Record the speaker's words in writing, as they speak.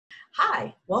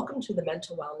Hi, welcome to the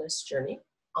Mental Wellness Journey.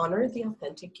 Honor the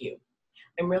authentic you.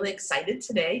 I'm really excited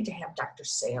today to have Dr.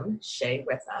 Shay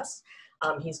with us.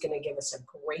 He's going to give us a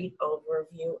great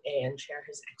overview and share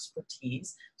his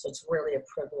expertise. So it's really a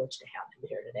privilege to have him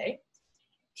here today.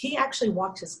 He actually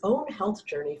walked his own health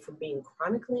journey from being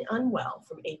chronically unwell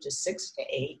from ages 6 to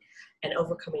 8 and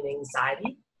overcoming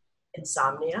anxiety,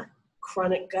 insomnia,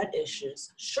 chronic gut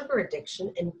issues, sugar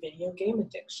addiction, and video game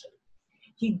addiction.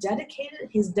 He's dedicated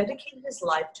his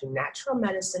life to natural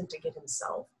medicine to get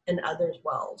himself and others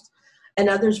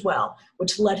well,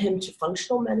 which led him to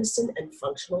functional medicine and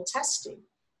functional testing.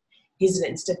 He's an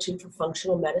Institute for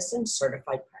Functional Medicine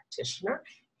certified practitioner.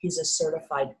 He's a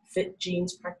certified Fit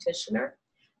Genes practitioner,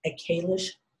 a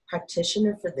Kalish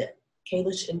practitioner for the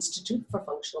Kalish Institute for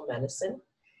Functional Medicine.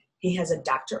 He has a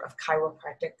doctor of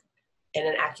chiropractic and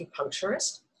an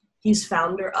acupuncturist. He's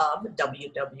founder of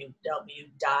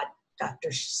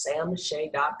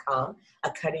www.drsamshay.com,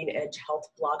 a cutting-edge health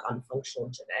blog on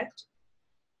functional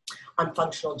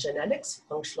genetics,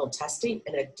 functional testing,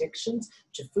 and addictions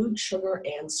to food, sugar,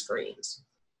 and screens.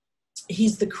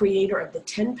 He's the creator of the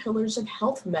 10 Pillars of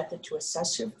Health method to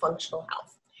assess your functional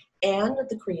health, and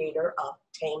the creator of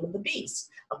Tame the Beast,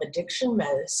 of addiction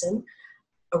medicine,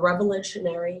 a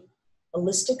revolutionary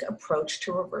holistic approach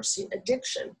to reversing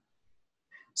addiction.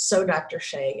 So, Dr.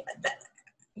 Shay,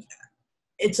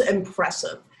 it's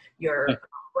impressive, your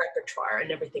repertoire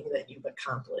and everything that you've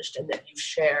accomplished and that you've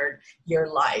shared your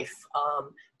life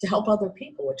to help other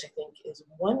people, which I think is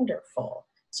wonderful.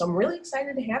 So I'm really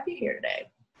excited to have you here today.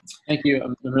 Thank you.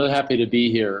 I'm really happy to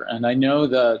be here. And I know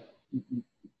that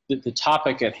the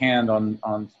topic at hand on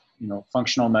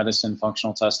functional medicine,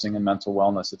 functional testing, and mental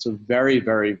wellness, it's a very,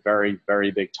 very, very, very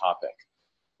big topic.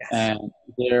 Yes. And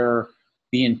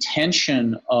the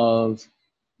intention of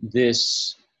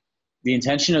this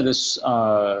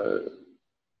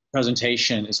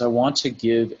presentation is I want to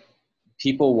give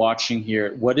people watching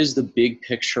here, what is the big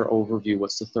picture overview?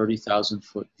 What's the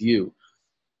 30,000-foot view?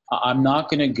 I'm not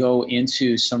going to go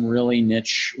into some really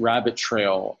niche rabbit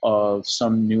trail of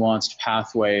some nuanced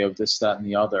pathway of this, that, and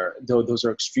the other, though those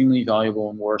are extremely valuable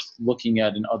and worth looking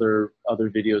at in other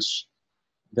videos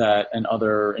and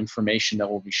other information that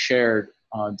will be shared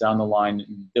down the line,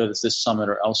 whether it's this summit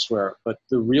or elsewhere. But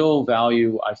the real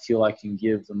value I feel I can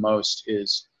give the most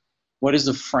is what is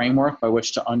the framework by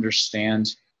which to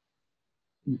understand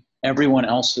everyone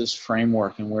else's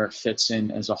framework and where it fits in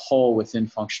as a whole within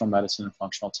functional medicine and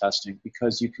functional testing,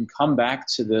 because you can come back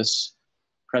to this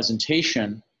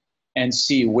presentation and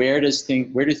see where do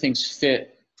things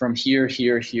fit from here.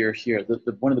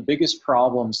 One of the biggest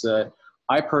problems that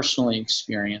I personally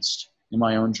experienced in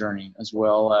my own journey, as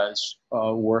well as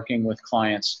working with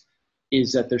clients,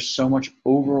 is that there's so much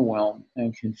overwhelm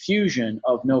and confusion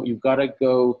of, no, you've got to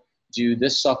go do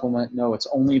this supplement. No, it's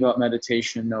only about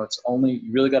meditation. No, you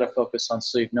really got to focus on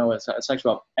sleep. No, it's actually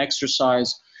about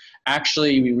exercise.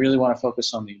 Actually, we really want to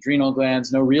focus on the adrenal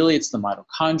glands. No, really, it's the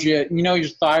mitochondria. Your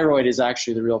thyroid is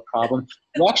actually the real problem.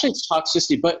 Well, actually, it's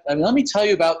toxicity. But let me tell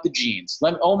you about the genes.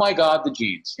 Oh my God, the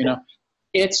genes.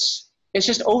 It's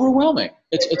just overwhelming.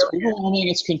 It's overwhelming.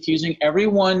 It's confusing.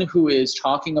 Everyone who is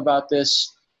talking about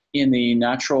this in the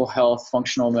natural health,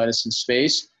 functional medicine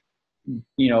space,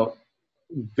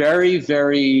 very,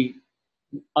 very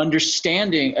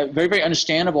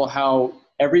understandable how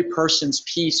every person's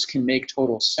piece can make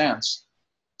total sense.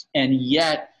 And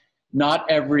yet, not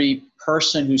every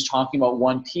person who's talking about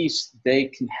one piece, they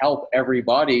can help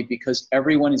everybody, because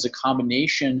everyone is a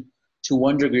combination to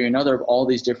one degree or another of all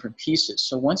these different pieces.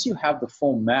 So once you have the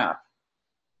full map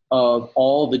of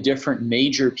all the different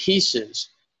major pieces,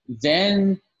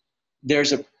 then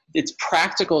it's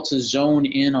practical to zone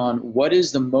in on what are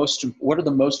the most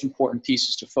important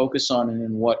pieces to focus on and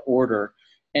in what order,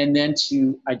 and then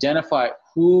to identify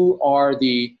who are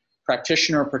the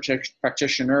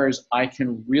practitioners I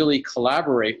can really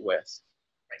collaborate with,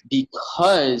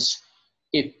 because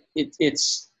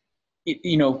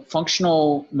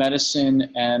functional medicine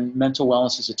and mental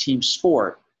wellness is a team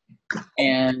sport,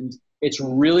 and it's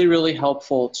really, really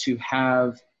helpful to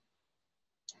have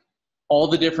all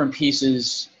the different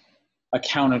pieces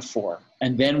accounted for,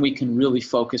 and then we can really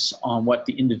focus on what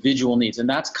the individual needs, and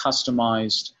that's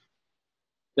customized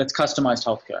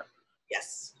healthcare.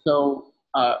 Yes. So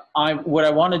what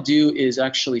I want to do is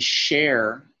actually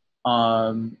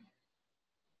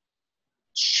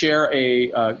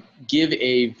give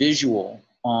a visual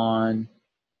on.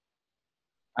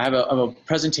 I have a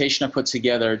presentation I put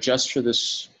together just for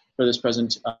this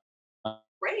present.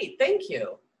 Great, thank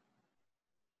you.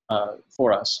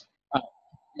 For us.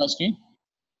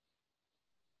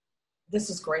 This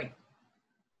is great.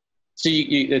 So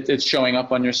it's showing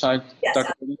up on your side, Yes.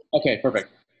 Dr. Okay, perfect.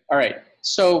 All right.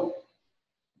 So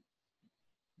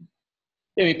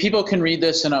I mean, people can read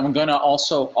this, and I'm going to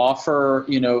also offer,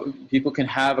 people can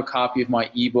have a copy of my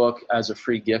ebook as a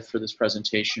free gift for this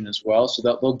presentation as well. So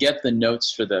that they'll get the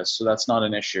notes for this. So that's not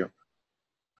an issue.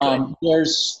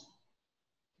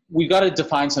 We've got to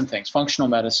define some things. Functional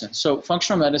medicine. So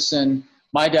functional medicine,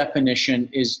 my definition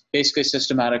is basically a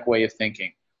systematic way of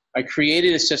thinking. I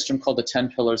created a system called the 10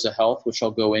 Pillars of Health, which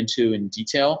I'll go into in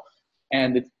detail.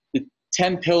 And the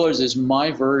 10 pillars is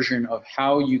my version of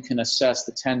how you can assess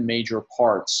the 10 major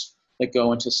parts that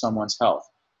go into someone's health.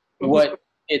 Mm-hmm. What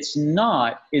it's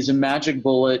not is a magic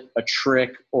bullet, a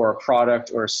trick, or a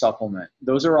product, or a supplement.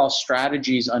 Those are all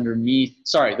strategies underneath.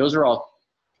 Sorry, those are all,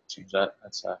 change that.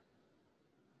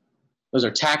 Those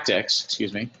are tactics,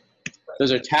 excuse me.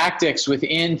 Those are tactics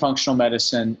within functional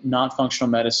medicine, not functional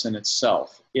medicine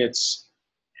itself.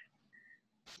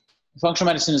 Functional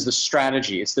medicine is the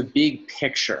strategy. It's the big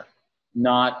picture,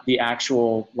 not the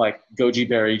actual like goji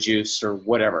berry juice or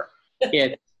whatever.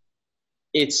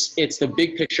 It's the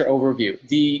big picture overview.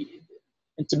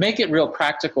 And to make it real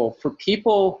practical for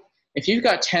people, if you've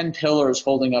got 10 pillars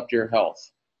holding up your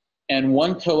health, and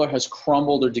one pillar has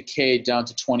crumbled or decayed down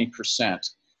to 20%,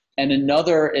 and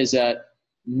another is at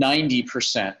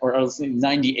 90% or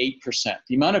 98%,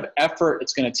 the amount of effort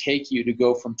it's going to take you to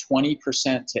go from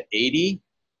 20% to 80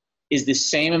 is the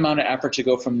same amount of effort to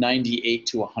go from 98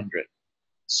 to 100.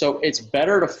 So it's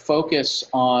better to focus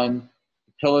on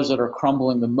the pillars that are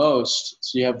crumbling the most,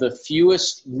 so you have the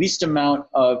least amount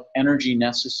of energy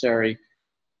necessary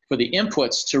for the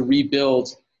inputs to rebuild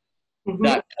mm-hmm.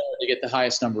 that pillar to get the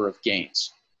highest number of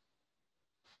gains.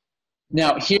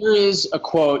 Now, here is a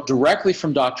quote directly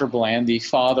from Dr. Bland, the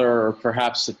father, or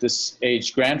perhaps at this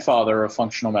age, grandfather of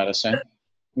functional medicine. I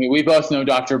mean, we both know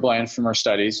Dr. Bland from our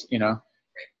studies,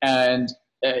 and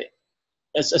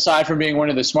aside from being one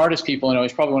of the smartest people I know,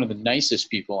 he's probably one of the nicest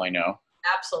people I know.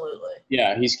 Absolutely.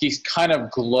 Yeah, he's kind of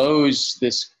glows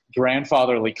this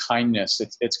grandfatherly kindness.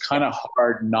 It's kind of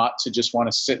hard not to just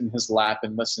want to sit in his lap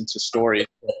and listen to stories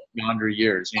beyond your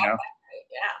years,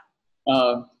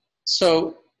 Yeah.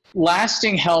 So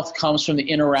lasting health comes from the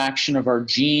interaction of our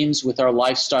genes with our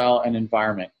lifestyle and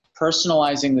environment.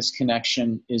 Personalizing this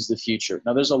connection is the future.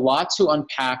 Now, there's a lot to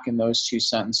unpack in those two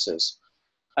sentences.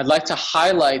 I'd like to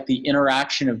highlight the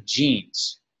interaction of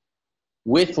genes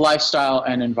with lifestyle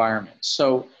and environment.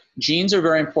 So genes are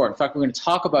very important. In fact, we're going to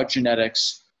talk about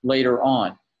genetics later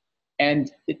on.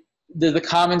 And the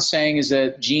common saying is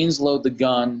that genes load the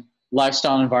gun,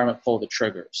 lifestyle and environment pull the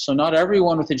trigger. So not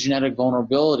everyone with a genetic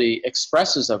vulnerability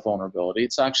expresses that vulnerability.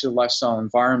 It's actually the lifestyle and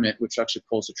environment which actually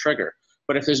pulls the trigger.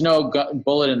 But if there's no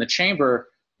bullet in the chamber,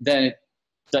 then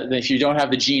if you don't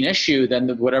have the gene issue, then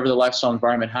whatever the lifestyle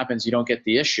environment happens, you don't get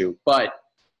the issue. But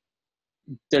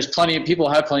there's plenty of people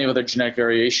have plenty of other genetic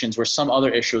variations where some other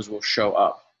issues will show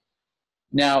up.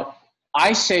 Now,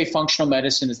 I say functional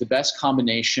medicine is the best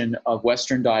combination of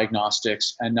Western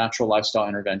diagnostics and natural lifestyle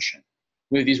intervention.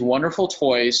 We have these wonderful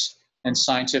toys and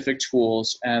scientific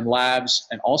tools and labs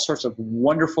and all sorts of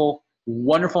wonderful,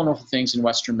 wonderful, wonderful things in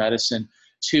Western medicine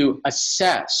to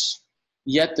assess.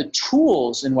 Yet the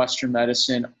tools in Western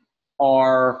medicine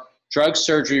are drug,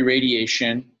 surgery,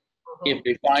 radiation. If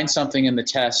they find something in the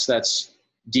test that's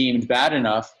deemed bad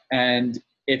enough, and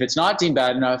if it's not deemed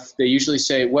bad enough, they usually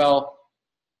say, well,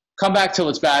 come back till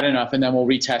it's bad enough, and then we'll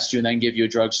retest you and then give you a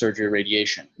drug, surgery, or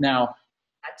radiation. Now,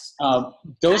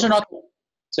 those are not.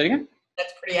 Say it again?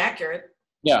 That's pretty accurate.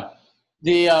 Yeah.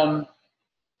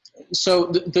 So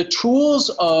the tools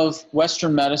of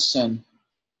Western medicine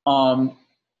are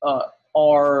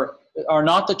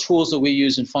not the tools that we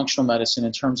use in functional medicine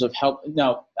in terms of help.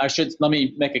 Now, let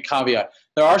me make a caveat.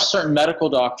 There are certain medical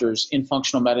doctors in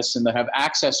functional medicine that have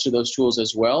access to those tools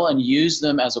as well and use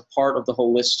them as a part of the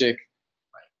holistic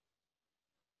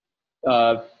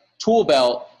tool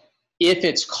belt if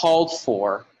it's called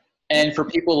for. And for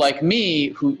people like me,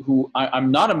 who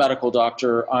I'm not a medical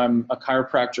doctor, I'm a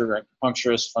chiropractor,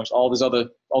 acupuncturist, all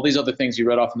these other things you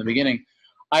read off in the beginning.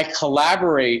 I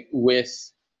collaborate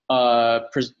with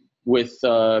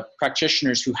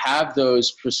practitioners who have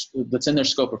those that's in their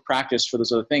scope of practice for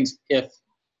those other things, if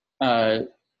and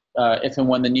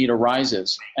when the need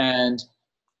arises. And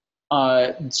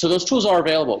so those tools are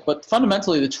available. But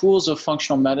fundamentally, the tools of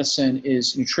functional medicine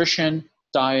is nutrition,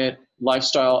 diet,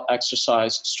 lifestyle,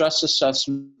 exercise, stress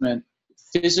assessment,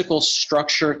 physical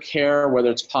structure care, whether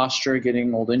it's posture,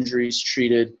 getting old injuries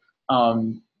treated,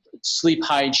 sleep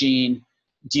hygiene,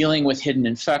 dealing with hidden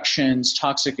infections,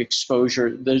 toxic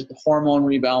exposure, there's hormone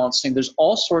rebalancing. There's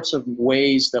all sorts of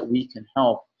ways that we can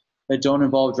help that don't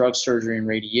involve drug, surgery, and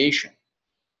radiation.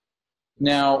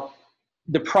 Now,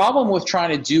 the problem with trying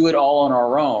to do it all on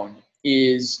our own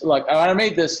is, like, when I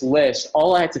made this list,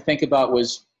 all I had to think about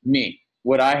was me,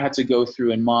 what I had to go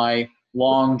through in my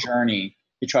long journey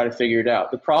to try to figure it out.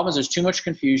 The problem is there's too much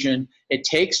confusion, it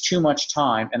takes too much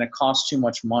time, and it costs too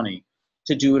much money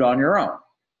to do it on your own.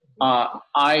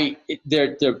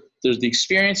 There's the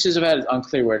experiences of it. It's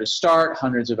unclear where to start,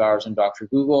 hundreds of hours in Dr.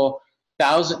 Google,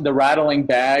 the rattling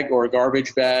bag or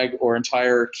garbage bag or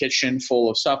entire kitchen full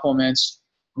of supplements,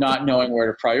 not knowing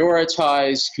where to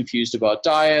prioritize, confused about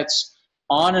diets,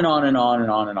 on and on and on and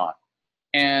on and on.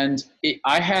 And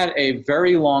I had a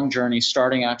very long journey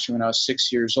starting actually when I was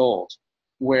 6 years old,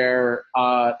 where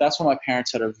that's when my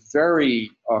parents had a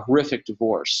very horrific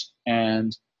divorce.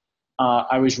 And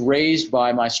I was raised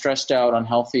by my stressed out,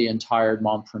 unhealthy, and tired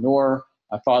mompreneur.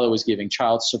 My father was giving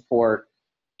child support.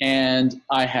 And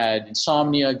I had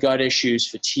insomnia, gut issues,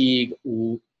 fatigue,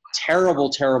 terrible,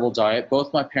 terrible diet.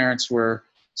 Both my parents were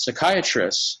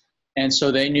psychiatrists, and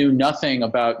so they knew nothing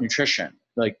about nutrition,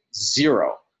 like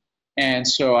zero. And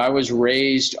so I was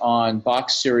raised on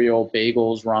boxed cereal,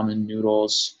 bagels, ramen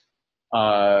noodles,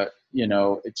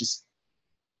 it just,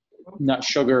 not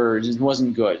sugar, it just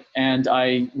wasn't good. And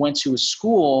I went to a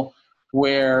school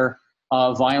where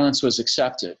violence was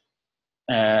accepted.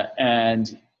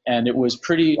 And it was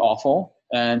pretty awful.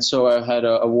 And so I had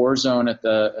a war zone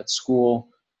at school,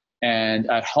 and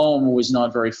at home it was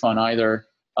not very fun either.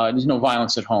 There's no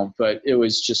violence at home, but it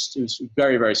was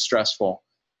very, very stressful.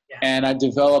 Yeah. And I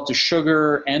developed a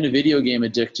sugar and a video game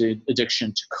addiction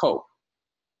to cope.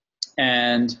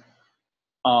 And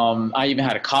I even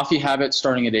had a coffee habit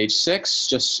starting at age 6,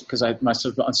 just because my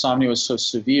insomnia was so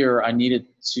severe. I needed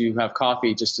to have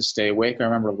coffee just to stay awake. I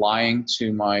remember lying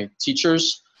to my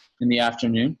teachers in the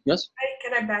afternoon. Yes?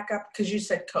 Can I back up? Because you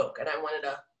said Coke, and I wanted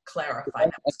to clarify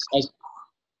that.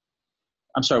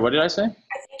 I'm sorry, what did I say?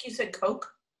 I think you said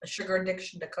Coke, a sugar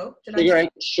addiction to Coke.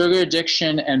 Sugar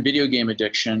addiction and video game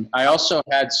addiction. I also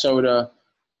had soda,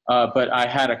 but I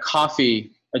had a coffee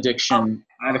addiction.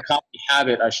 I had a coffee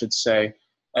habit, I should say,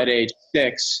 at age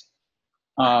 6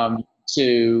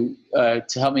 to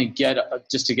help me get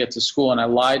to school. And I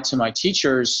lied to my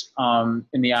teachers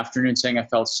in the afternoon saying I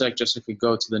felt sick just so I could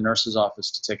go to the nurse's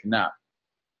office to take a nap.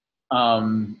 I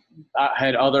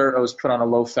was put on a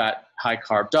low-fat,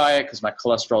 high-carb diet because my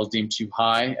cholesterol was deemed too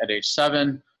high at age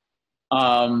 7.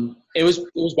 It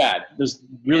was bad. It was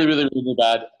really, really, really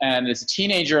bad. And as a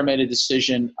teenager, I made a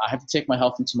decision. I have to take my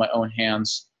health into my own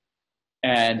hands.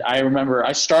 And I remember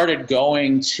I started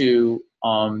going to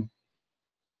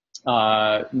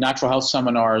natural health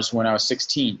seminars when I was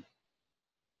 16.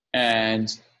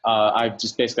 And I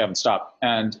just basically haven't stopped.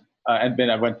 And I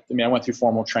went through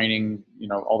formal training,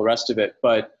 all the rest of it.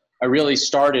 But I really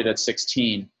started at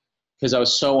 16 because I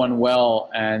was so unwell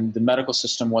and the medical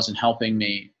system wasn't helping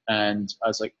me. And I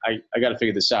was like, I got to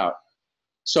figure this out.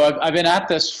 So I've been at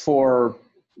this for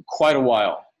quite a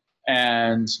while,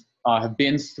 and have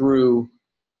been through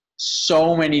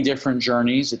so many different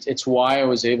journeys. It's why I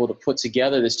was able to put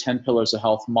together this 10 Pillars of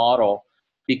Health model,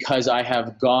 because I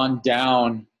have gone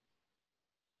down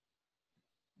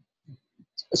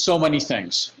so many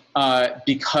things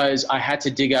because I had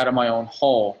to dig out of my own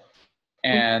hole.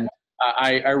 And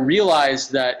I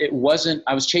realized that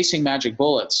I was chasing magic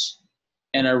bullets.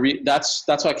 And that's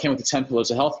why I came with the 10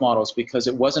 Pillars of Health models, because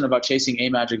it wasn't about chasing a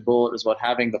magic bullet. It was about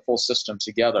having the full system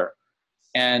together.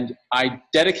 And I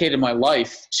dedicated my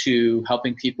life to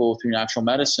helping people through natural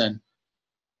medicine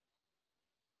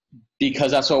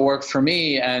because that's what worked for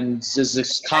me. And there's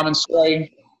this common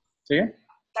story.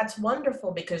 That's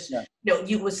wonderful, because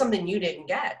it was something you didn't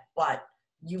get, but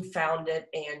you found it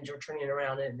and you're turning it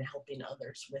around and helping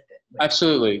others with it.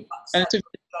 Absolutely. And it's a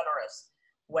generous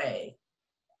way.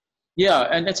 Yeah,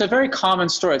 and it's a very common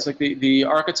story. It's like the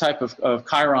archetype of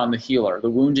Chiron, the healer, the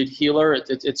wounded healer.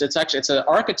 It's an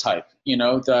archetype,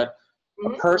 that a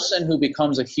person who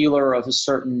becomes a healer of a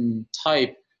certain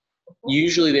type,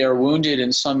 usually they are wounded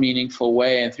in some meaningful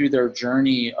way, and through their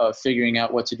journey of figuring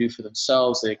out what to do for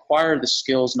themselves, they acquire the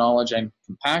skills, knowledge, and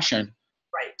compassion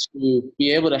to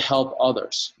be able to help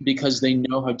others, because they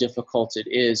know how difficult it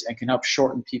is and can help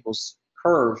shorten people's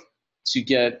curve to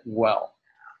get well.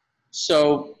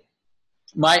 So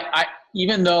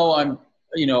even though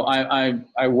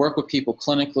I work with people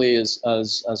clinically as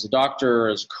a doctor,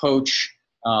 as a coach,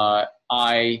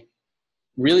 I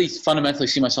really fundamentally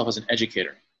see myself as an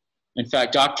educator. In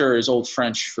fact, doctor is old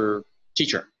French for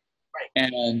teacher.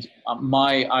 And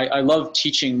I love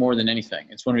teaching more than anything.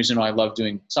 It's one reason why I love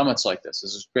doing summits like this.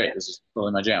 This is great. This is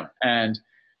really my jam. And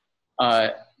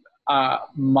I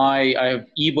have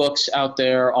ebooks out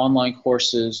there, online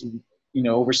courses,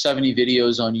 over 70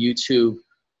 videos on YouTube.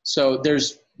 So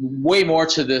there's way more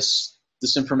to this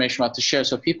information about to share.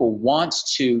 So if people want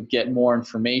to get more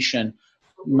information,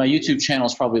 my YouTube channel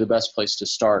is probably the best place to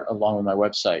start, along with my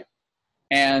website.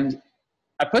 And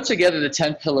I put together the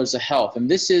 10 pillars of health, and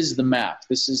this is the map.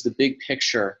 This is the big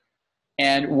picture.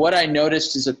 And what I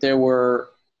noticed is that there were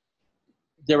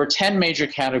 10 major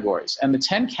categories, and the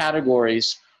 10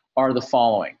 categories are the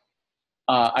following.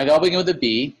 I'll begin with a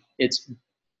B. It's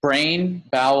brain,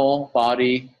 bowel,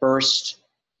 body, burst,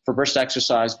 for burst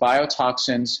exercise,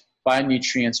 biotoxins,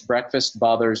 bionutrients, breakfast,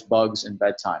 bothers, bugs, and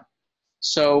bedtime.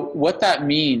 So what that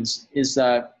means is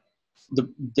that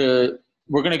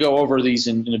we're going to go over these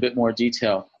in a bit more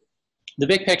detail. The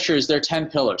big picture is there are 10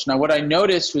 pillars. Now, what I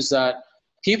noticed was that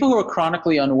people who are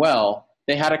chronically unwell,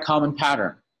 they had a common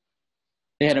pattern.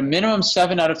 They had a minimum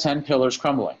 7 out of 10 pillars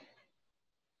crumbling.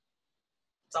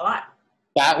 It's a lot.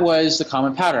 That was the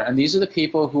common pattern. And these are the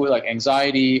people who like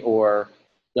anxiety or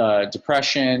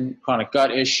depression, chronic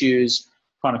gut issues,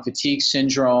 chronic fatigue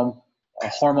syndrome,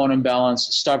 hormone imbalance,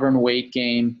 stubborn weight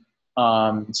gain,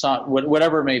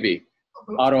 whatever it may be,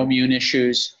 autoimmune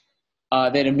issues.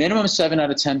 They had a minimum 7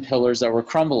 out of 10 pillars that were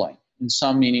crumbling in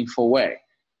some meaningful way.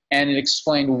 And it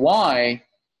explained why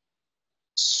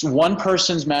one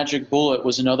person's magic bullet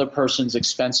was another person's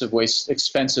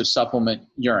expensive supplement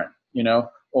urine,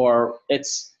 or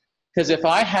it's because if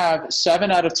I have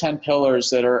 7 out of 10 pillars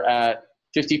that are at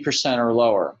 50% or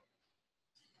lower,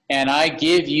 and I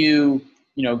give you,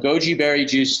 goji berry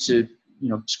juice to,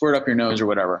 squirt up your nose or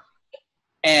whatever,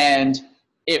 and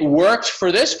it worked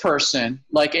for this person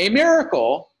like a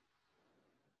miracle,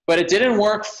 but it didn't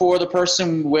work for the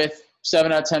person with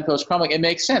 7 out of 10 pillars crumbling, it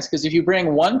makes sense, because if you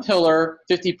bring one pillar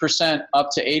 50% up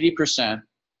to 80%,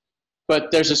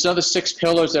 but there's this other 6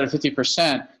 pillars that are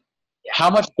 50%, how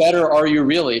much better are you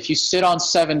really? If you sit on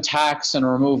 7 tacks and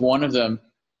remove one of them,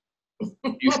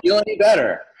 do you feel any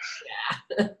better?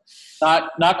 Yeah.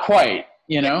 Not quite,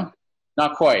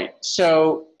 not quite.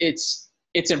 So it's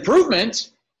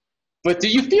improvement, but do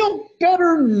you feel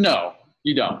better? No,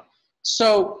 you don't.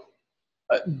 So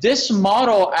this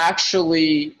model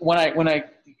actually, when I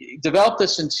developed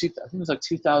this I think it was like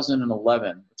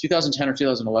 2011, 2010 or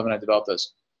 2011, I developed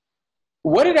this.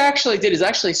 What it actually did is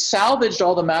actually salvaged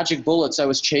all the magic bullets I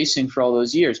was chasing for all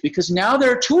those years, because now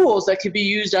there are tools that could be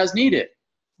used as needed.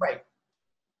 Right.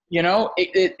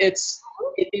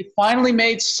 It finally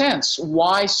made sense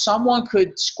why someone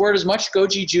could squirt as much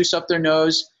goji juice up their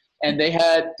nose, and they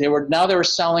were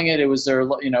selling it. It was their,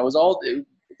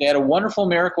 they had a wonderful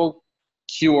miracle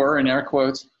cure in air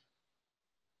quotes.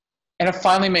 And it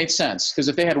finally made sense, because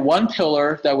if they had one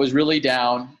pillar that was really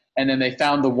down and then they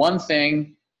found the one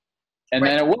thing and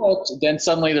then it worked, then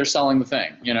suddenly they're selling the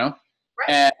thing, Right.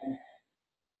 And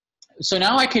so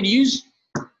now I can use,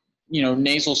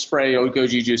 nasal spray or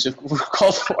goji juice if we're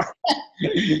called for.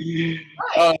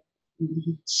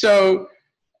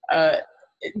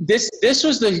 This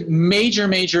was the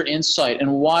major insight,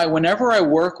 and why whenever I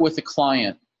work with a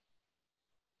client,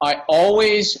 I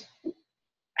always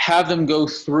have them go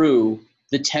through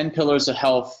the 10 Pillars of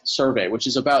Health survey, which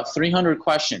is about 300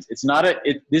 questions. This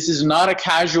is not a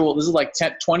casual, this is like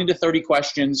 20 to 30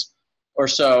 questions or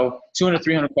so, 200,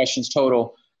 300 questions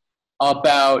total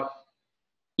about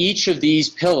each of these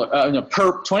pillars,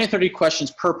 20 to 30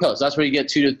 questions per pillar. So that's where you get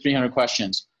 200 to 300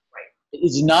 questions.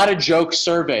 It's not a joke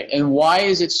survey. And why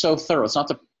is it so thorough? It's not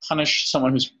to punish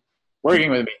someone who's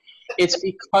working with me. It's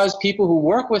because people who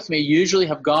work with me usually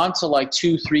have gone to like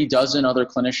 2-3 dozen other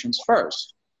clinicians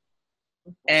first.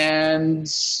 And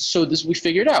so we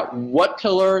figured out which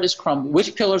pillars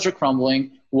are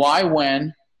crumbling, why,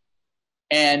 when,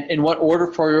 and in what order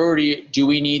of priority do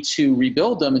we need to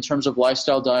rebuild them in terms of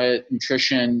lifestyle, diet,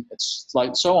 nutrition,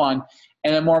 so on.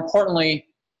 And then more importantly,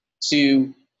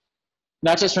 to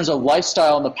not just in terms of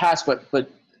lifestyle in the past, but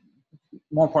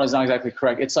more importantly, it's not exactly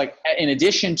correct. It's like, in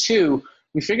addition to,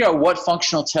 we figure out what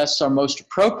functional tests are most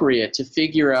appropriate to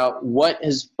figure out what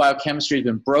biochemistry has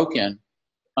been broken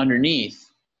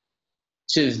underneath,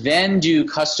 to then do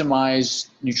customized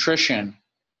nutrition,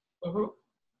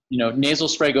 nasal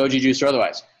spray, goji juice, or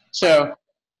otherwise. So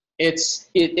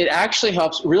it actually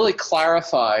helps really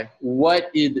clarify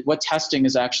what testing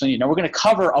is actually needed. Now, we're going to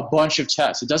cover a bunch of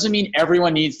tests. It doesn't mean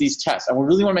everyone needs these tests. And we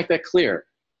really want to make that clear.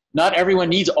 Not everyone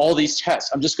needs all these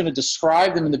tests. I'm just going to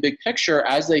describe them in the big picture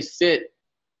as they fit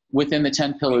within the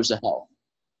 10 Pillars of Health.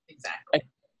 Exactly.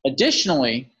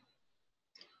 Additionally,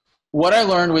 what I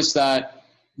learned was that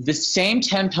the same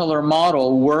 10-pillar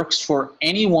model works for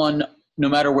anyone no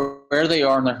matter where they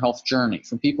are in their health journey,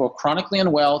 from people who are chronically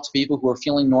unwell to people who are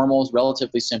feeling normal,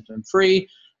 relatively symptom-free,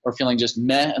 or feeling just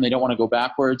meh and they don't want to go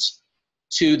backwards,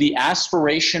 to the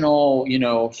aspirational, you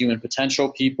know, human potential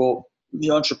people,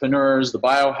 the entrepreneurs, the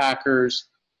biohackers,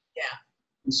 Yeah.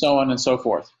 and so on and so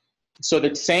forth. So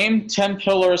the same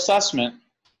 10-pillar assessment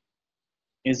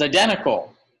is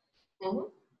identical. Mm-hmm.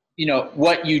 You know,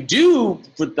 what you do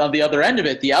on the other end of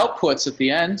it, the outputs at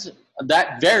the end,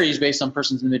 that varies based on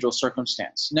person's individual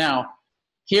circumstance. Now,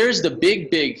 here's the big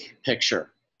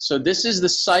picture. So this is the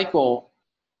cycle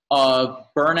of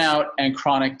burnout and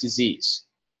chronic disease.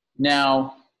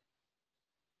 Now,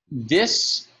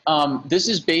 this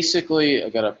is basically, I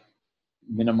gotta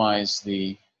minimize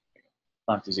the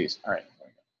chronic disease. All right.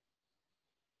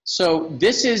 So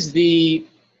this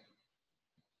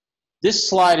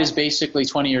slide is basically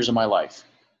 20 years of my life.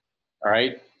 All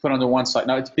right, put onto one slide.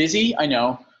 Now it's busy, I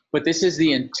know, but this is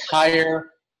the entire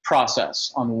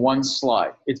process on one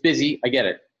slide. It's busy, I get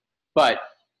it, but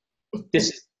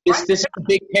this is the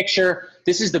big picture.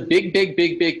 This is the big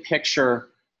picture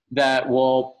that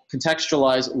will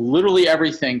contextualize literally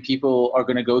everything people are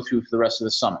going to go through for the rest of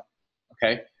the summit.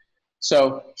 Okay,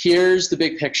 so here's the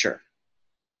big picture.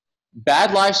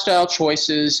 Bad lifestyle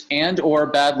choices and or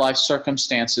bad life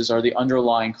circumstances are the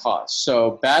underlying cause.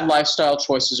 So bad lifestyle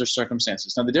choices or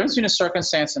circumstances. Now the difference between a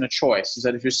circumstance and a choice is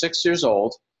that if you're 6 years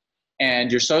old and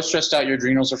you're so stressed out your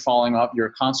adrenals are falling off,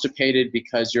 you're constipated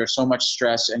because you're so much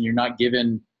stress and you're not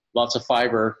given lots of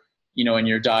fiber, you know, in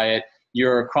your diet,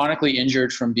 you're chronically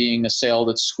injured from being assailed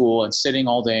at school and sitting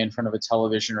all day in front of a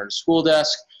television or a school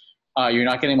desk, you're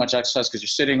not getting much exercise because you're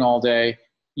sitting all day,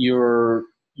 you're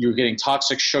getting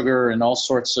toxic sugar and all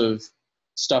sorts of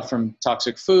stuff from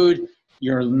toxic food.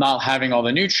 You're not having all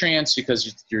the nutrients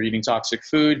because you're eating toxic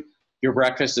food. Your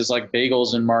breakfast is like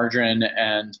bagels and margarine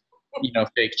and, you know,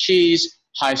 fake cheese,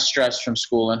 high stress from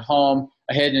school and home,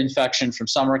 a hidden infection from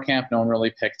summer camp no one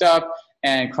really picked up,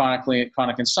 and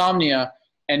chronic insomnia.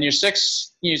 And you're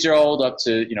 6 years old up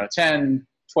to, you know, 10,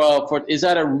 12, 14. Is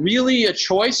that really a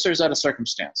choice or is that a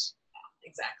circumstance?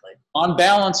 Exactly. On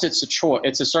balance, it's a choice.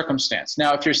 It's a circumstance.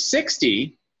 Now, if you're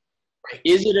 60, right.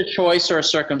 Is it a choice or a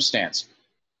circumstance?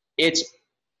 It's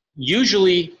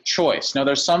usually choice. Now,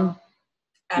 there's some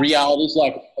realities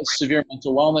like severe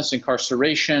mental wellness,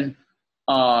 incarceration,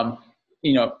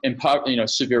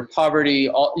 severe poverty.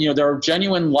 There are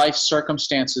genuine life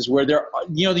circumstances where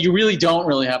you really don't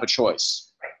really have a choice.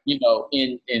 In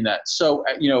that. So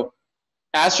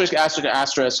asterisk.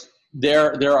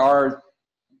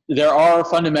 There are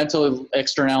fundamental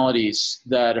externalities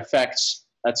that affect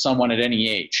someone at any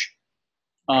age.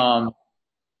 Now,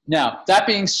 that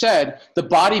being said, the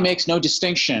body makes no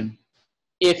distinction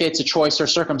if it's a choice or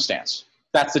circumstance.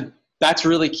 That's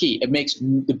really key.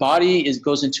 The body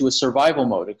goes into a survival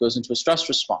mode. It goes into a stress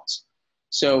response.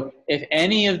 So if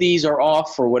any of these are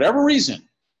off for whatever reason,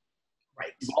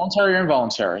 right, voluntary or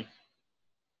involuntary,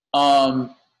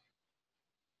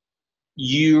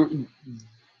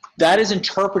 that is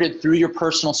interpreted through your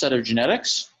personal set of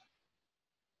genetics,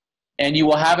 and you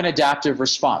will have an adaptive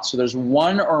response. So there's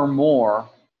one or more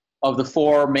of the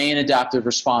four main adaptive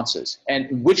responses.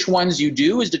 And which ones you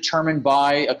do is determined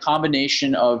by a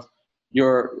combination of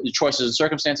your choices and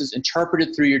circumstances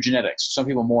interpreted through your genetics. Some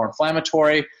people are more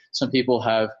inflammatory. Some people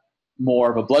have more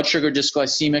of a blood sugar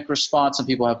dysglycemic response. Some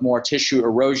people have more tissue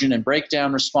erosion and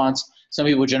breakdown response. Some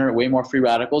people generate way more free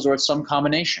radicals, or it's some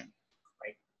combination.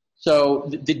 So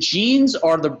the genes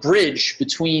are the bridge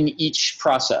between each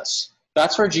process.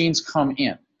 That's where genes come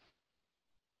in.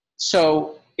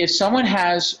 So if someone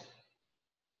has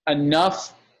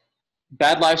enough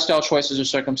bad lifestyle choices or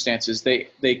circumstances,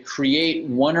 they create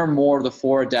one or more of the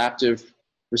four adaptive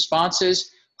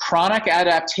responses. Chronic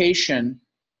adaptation,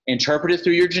 interpreted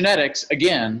through your genetics,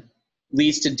 again,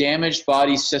 leads to damaged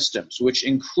body systems, which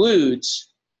includes,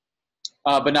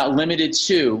 but not limited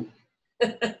to,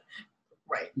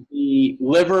 right, the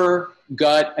liver,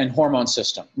 gut, and hormone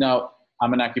system. Now,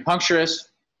 I'm an acupuncturist.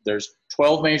 There's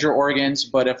 12 major organs,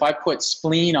 but if I put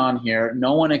spleen on here,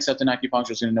 no one except an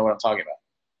acupuncturist is going to know what I'm talking about.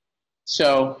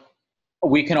 So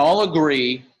we can all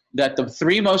agree that the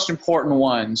three most important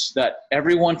ones that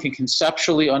everyone can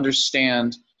conceptually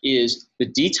understand is the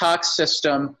detox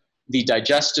system, the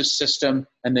digestive system,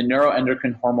 and the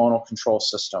neuroendocrine hormonal control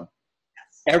system.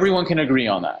 Everyone can agree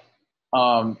on that.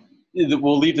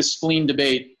 We'll leave the spleen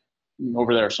debate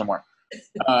over there somewhere.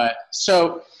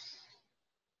 So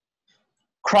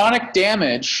chronic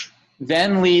damage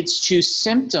then leads to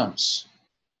symptoms.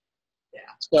 Yeah.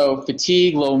 So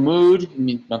fatigue, low mood,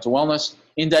 mental wellness,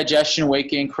 indigestion, weight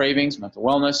gain, cravings, mental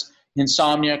wellness,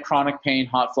 insomnia, chronic pain,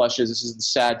 hot flushes. This is the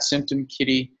sad symptom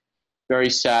kitty. very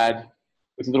sad,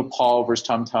 with a little paw over his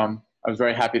tum-tum. I was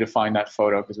very happy to find that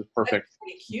photo because it was perfect. That's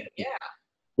pretty cute, yeah.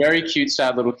 Very cute,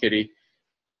 sad little kitty.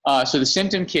 So the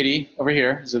symptom kitty over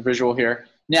here is a visual here.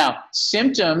 Now,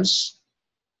 symptoms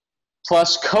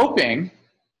plus coping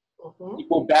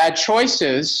equal bad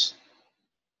choices.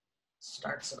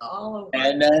 Starts it all over.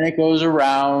 And then it goes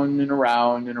around and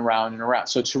around and around and around.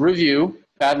 So to review,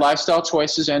 bad lifestyle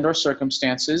choices and or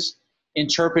circumstances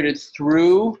interpreted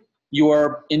through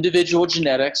your individual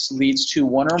genetics leads to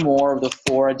one or more of the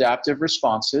 4 adaptive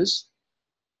responses,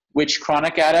 which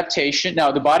chronic adaptation. Now,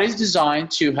 the body is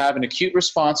designed to have an acute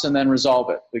response and then resolve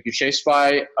it. Like you're chased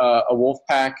by a wolf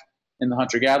pack in the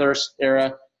hunter-gatherer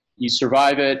era, you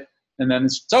survive it, and then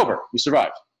it's over. You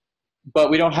survived.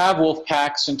 But we don't have wolf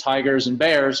packs and tigers and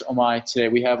bears, oh my, today.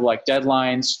 We have like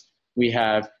deadlines. We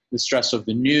have the stress of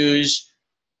the news,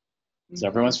 as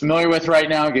everyone's familiar with right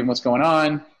now, given what's going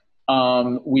on.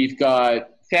 We've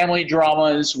got family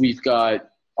dramas. We've got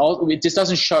all, it just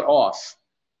doesn't shut off.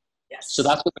 Yes. So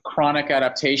that's what the chronic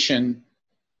adaptation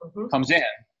comes in,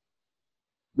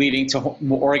 leading to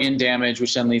organ damage,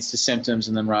 which then leads to symptoms,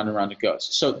 and then round and round it goes.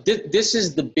 So this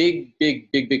is the big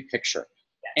picture.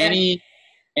 Yeah.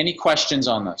 Any questions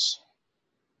on this?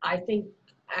 I think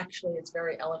actually it's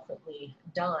very eloquently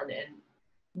done and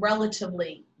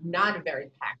relatively not a very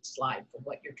packed slide for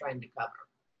what you're trying to cover.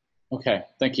 Okay,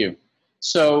 thank you.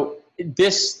 So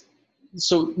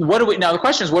what do we, now the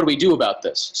question is, what do we do about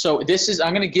this? So this is,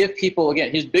 I'm going to give people, again,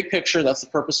 here's big picture, that's the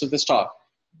purpose of this talk.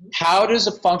 How does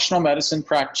a functional medicine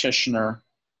practitioner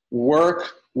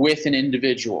work with an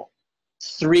individual?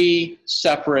 3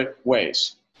 separate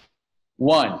ways.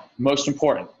 1, most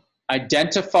important,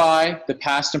 identify the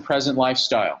past and present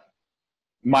lifestyle.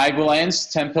 My lens,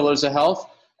 10 pillars of health.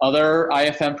 Other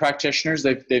IFM practitioners,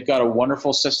 they've got a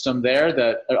wonderful system there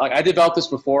that, like, I developed this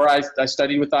before I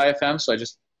studied with IFM, so I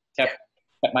just kept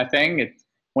my thing.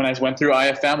 When I went through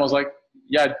IFM, I was like,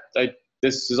 yeah,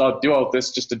 I'll do all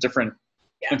this, just a different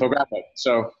infographic.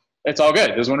 So it's all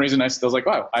good. There's one reason I was like,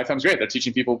 wow, IFM's great. They're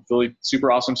teaching people really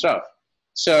super awesome stuff.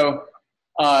 So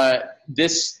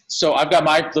so I've got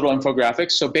my little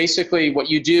infographic. So basically what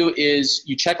you do is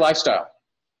you check lifestyle,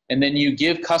 and then you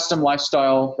give custom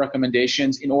lifestyle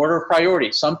recommendations in order of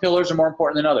priority. Some pillars are more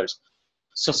important than others.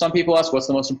 So some people ask, what's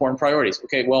the most important priorities?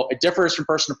 Okay, well, it differs from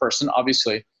person to person,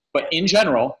 obviously. But in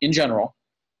general,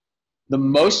 the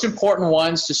most important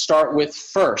ones to start with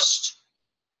first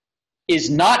is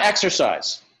not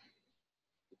exercise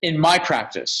in my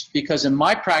practice. Because in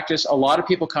my practice, a lot of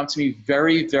people come to me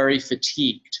very, very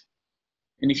fatigued.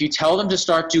 And if you tell them to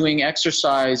start doing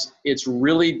exercise, it's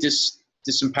really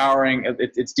disempowering.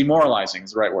 It's demoralizing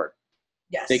is the right word.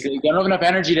 Yes. They don't have enough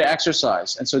energy to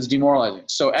exercise, and so it's demoralizing.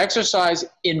 So exercise,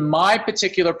 in my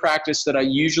particular practice that I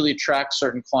usually attract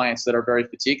certain clients that are very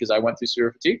fatigued, because I went through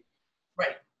severe fatigue.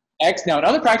 Right. Now, in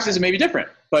other practices, it may be different.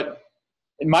 But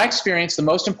in my experience, the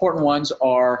most important ones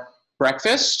are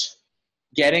breakfast,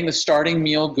 getting the starting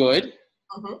meal good,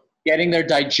 getting their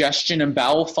digestion and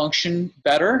bowel function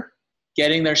better,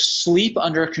 getting their sleep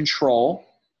under control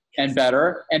and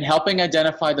better, and helping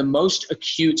identify the most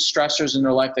acute stressors in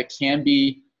their life that can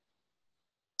be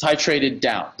titrated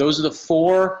down. Those are the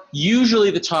 4,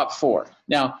 usually the top 4.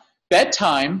 Now,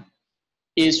 bedtime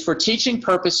is for teaching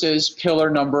purposes pillar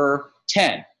number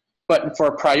 10. But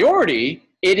for priority,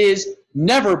 it has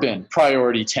never been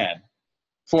priority 10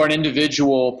 for an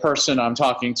individual person I'm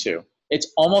talking to.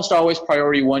 It's almost always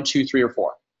priority 1, 2, 3, or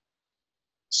 4.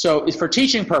 So for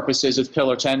teaching purposes, it's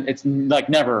pillar 10. It's like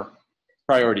never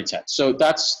priority 10. So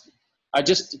that's,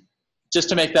 just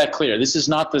to make that clear, this is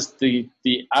not the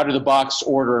out of the box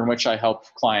order in which I help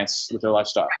clients with their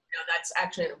lifestyle. Right. No, that's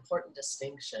actually an important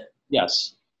distinction.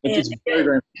 Yes. It's very,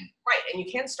 very important. Right. And you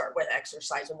can start with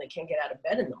exercise when they can't get out of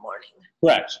bed in the morning.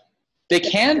 Correct.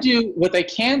 What they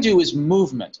can do is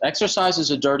movement. Exercise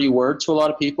is a dirty word to a lot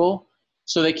of people.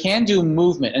 So they can do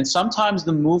movement. And sometimes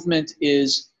the movement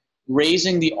is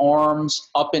raising the arms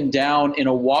up and down in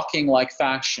a walking-like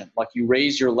fashion. Like you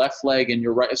raise your left leg and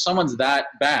your right. If someone's that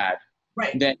bad,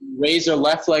 right, then raise their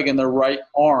left leg and their right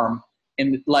arm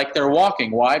and like they're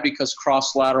walking. Why? Because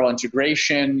cross-lateral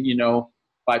integration,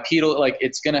 bipedal, like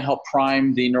it's going to help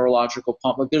prime the neurological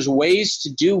pump. Like there's ways to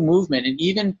do movement,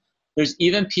 and there's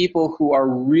even people who are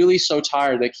really so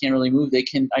tired they can't really move.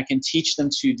 I can teach them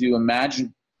to do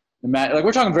like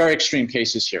we're talking very extreme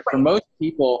cases here. Right. For most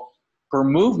people, for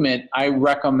movement, I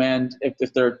recommend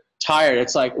if they're tired,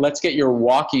 it's like, let's get your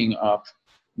walking up,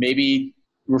 maybe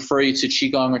refer you to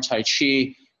Qigong or Tai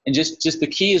Chi. And just the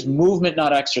key is movement,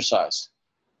 not exercise.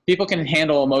 People can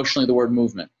handle emotionally the word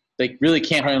movement. They really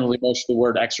can't handle emotionally the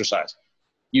word exercise,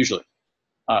 usually.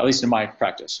 at least in my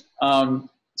practice.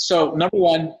 So number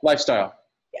one, lifestyle.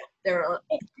 Yeah,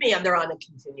 they're on a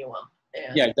continuum.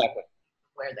 And Yeah, exactly.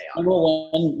 where they are. Number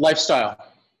one, lifestyle.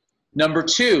 Number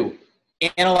two,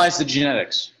 analyze the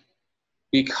genetics.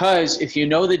 Because if you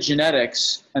know the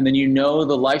genetics and then you know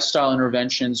the lifestyle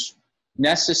interventions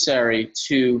necessary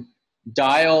to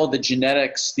dial the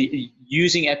genetics,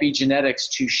 using epigenetics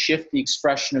to shift the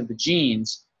expression of the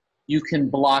genes, you can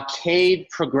blockade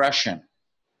progression.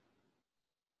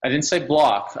 I didn't say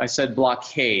block, I said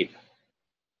blockade.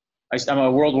 I'm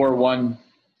a World War I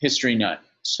history nut.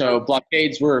 So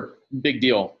blockades were a big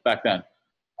deal back then.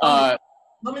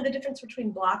 Tell me the difference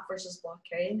between block versus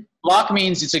blockade. Block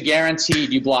means it's a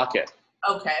guaranteed, you block it.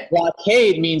 Okay.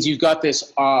 Blockade means you've got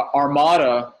this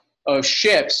armada of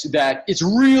ships that it's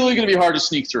really going to be hard to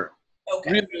sneak through.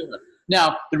 Okay. Really, really hard.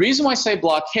 Now, the reason why I say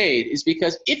blockade is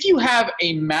because if you have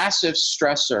a massive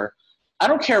stressor, I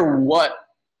don't care what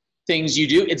things you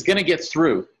do, it's going to get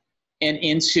through and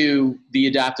into the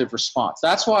adaptive response.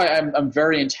 That's why I'm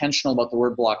very intentional about the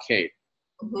word blockade.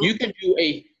 Mm-hmm. You can do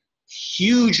a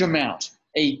huge amount,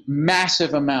 a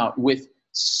massive amount with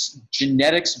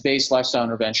genetics-based lifestyle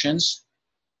interventions,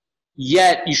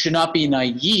 yet you should not be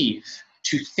naive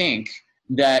to think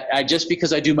that just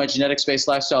because I do my genetics-based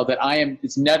lifestyle that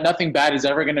nothing bad is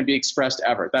ever going to be expressed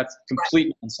ever. That's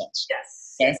complete nonsense.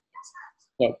 Yes. Okay?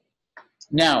 So,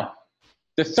 now,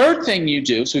 the third thing you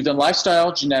do, so we've done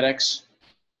lifestyle, genetics.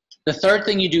 The third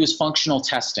thing you do is functional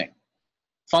testing.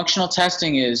 Functional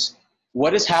testing is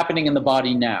what is happening in the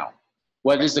body now.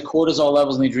 What is the cortisol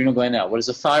levels in the adrenal gland now? What is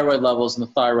the thyroid levels in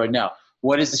the thyroid now?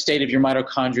 What is the state of your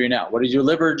mitochondria now? What is your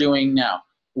liver doing now?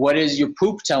 What is your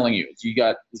poop telling you? Is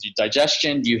your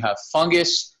digestion? Do you have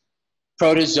fungus,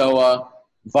 protozoa,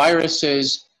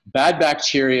 viruses, bad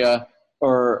bacteria,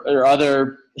 or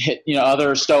other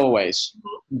stowaways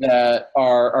that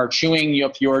are chewing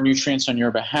up your nutrients on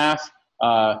your behalf,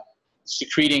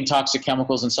 secreting toxic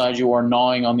chemicals inside you, or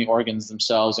gnawing on the organs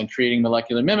themselves and creating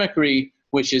molecular mimicry,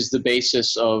 which is the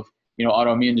basis of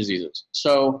autoimmune diseases.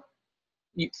 So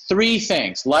three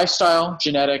things: lifestyle,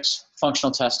 genetics,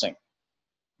 functional testing.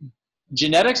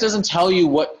 Genetics doesn't tell you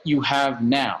what you have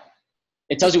now.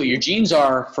 It tells you what your genes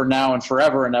are for now and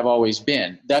forever and have always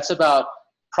been. That's about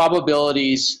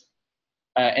probabilities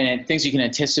and things you can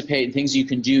anticipate and things you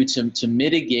can do to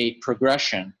mitigate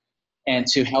progression and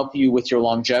to help you with your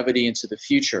longevity into the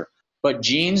future. But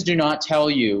genes do not tell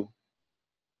you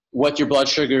what your blood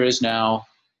sugar is now,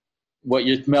 what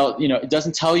your it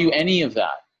doesn't tell you any of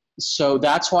that. So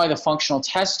that's why the functional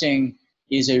testing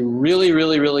is a really,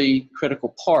 really, really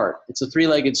critical part. It's a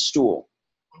three-legged stool.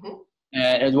 Mm-hmm.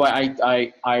 And why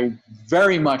I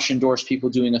very much endorse people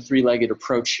doing a three-legged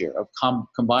approach here of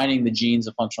combining the genes,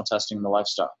 the functional testing, and the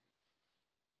lifestyle.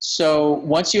 So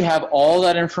once you have all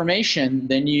that information,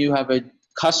 then you have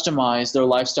customized their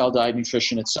lifestyle, diet,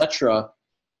 nutrition, etc.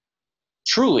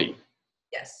 Truly.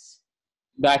 Yes.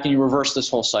 Back, and you reverse this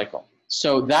whole cycle.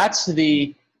 So that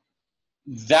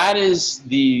is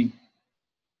the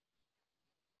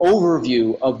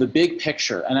overview of the big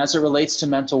picture. And as it relates to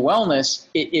mental wellness,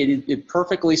 it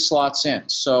perfectly slots in.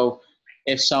 So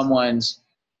if someone's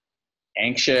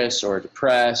anxious or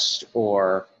depressed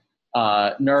or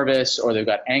nervous, or they've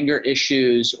got anger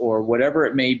issues or whatever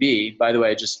it may be, by the way,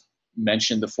 I just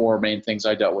mentioned the four main things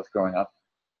I dealt with growing up.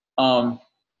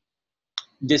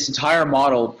 This entire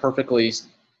model perfectly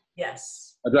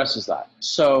addresses that.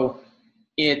 So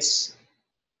it's,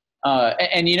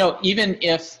 even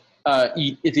if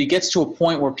it gets to a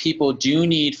point where people do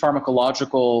need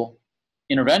pharmacological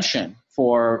intervention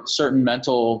for certain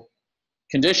mental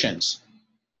conditions,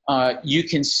 you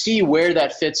can see where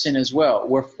that fits in as well.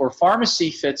 Where pharmacy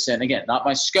fits in, again, not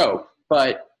my scope,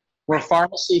 but where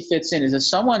pharmacy fits in is if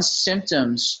someone's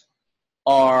symptoms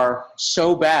are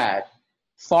so bad,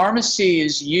 pharmacy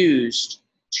is used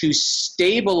to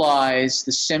stabilize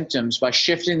the symptoms by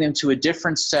shifting them to a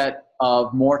different set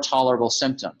of more tolerable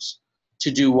symptoms.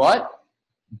 To do what?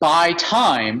 Buy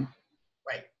time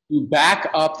to back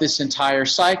up this entire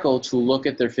cycle, to look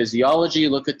at their physiology,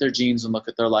 look at their genes, and look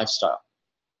at their lifestyle.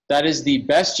 That is the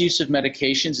best use of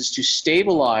medications, is to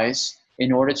stabilize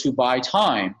in order to buy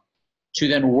time to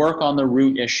then work on the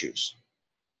root issues.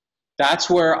 That's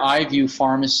where I view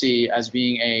pharmacy as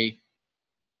being a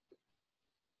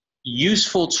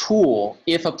useful tool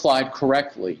if applied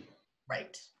correctly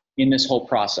in this whole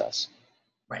process.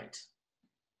 Right.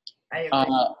 I agree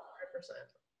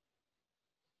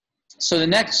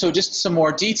 100%. So just some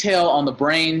more detail on the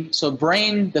brain. So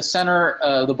brain, the center,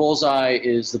 the bullseye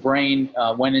is the brain.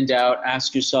 When in doubt,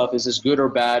 ask yourself, is this good or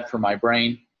bad for my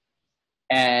brain?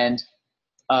 And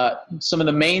Some of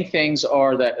the main things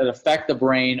are that affect the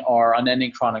brain are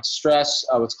unending chronic stress,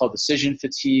 what's called decision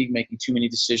fatigue, making too many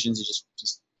decisions. It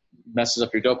just messes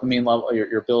up your dopamine level,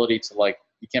 your ability to, like,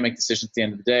 you can't make decisions at the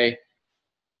end of the day.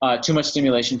 Too much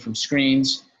stimulation from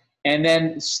screens. And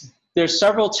then there's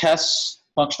several tests,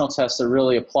 functional tests, that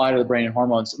really apply to the brain and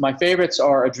hormones. My favorites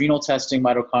are adrenal testing,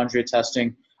 mitochondria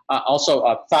testing.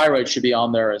 Also, thyroid should be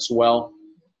on there as well.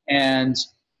 And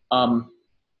I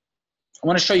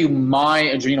want to show you my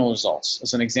adrenal results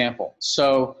as an example.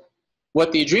 So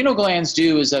what the adrenal glands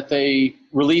do is that they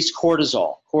release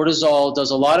cortisol. Cortisol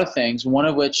does a lot of things, one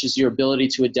of which is your ability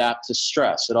to adapt to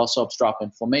stress. It also helps drop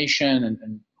inflammation and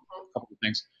a couple of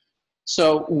things.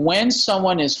 So when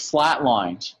someone is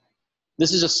flatlined,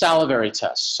 this is a salivary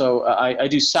test. So I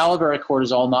do salivary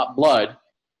cortisol, not blood.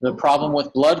 The problem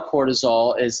with blood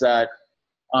cortisol is that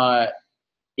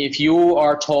if you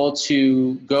are told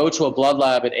to go to a blood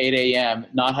lab at 8 a.m.,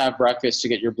 not have breakfast to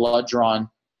get your blood drawn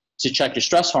to check your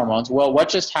stress hormones, well, what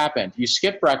just happened? You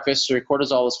skip breakfast, so your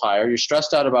cortisol is higher, you're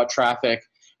stressed out about traffic,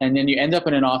 and then you end up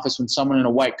in an office when someone in a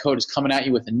white coat is coming at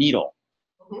you with a needle.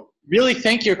 Really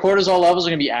think your cortisol levels are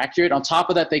going to be accurate? On top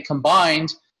of that, they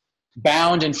combined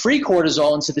bound and free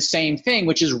cortisol into the same thing,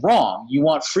 which is wrong. You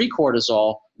want free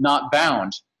cortisol, not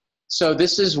bound. So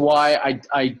this is why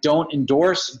I don't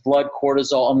endorse blood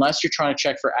cortisol unless you're trying to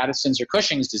check for Addison's or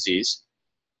Cushing's disease,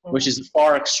 which is the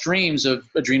far extremes of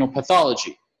adrenal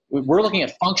pathology. We're looking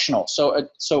at functional. So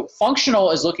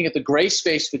functional is looking at the gray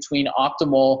space between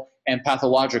optimal and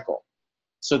pathological.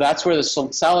 So that's where the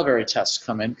salivary tests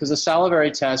come in, because the salivary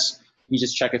tests, you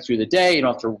just check it through the day. You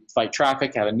don't have to fight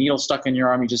traffic, have a needle stuck in your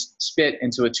arm. You just spit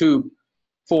into a tube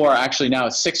actually now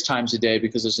it's 6 times a day,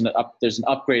 because there's an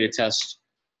upgraded test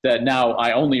that now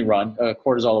I only run, a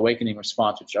cortisol awakening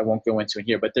response, which I won't go into in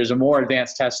here. But there's a more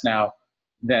advanced test now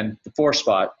than the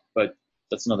 4-spot, but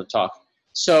that's another talk.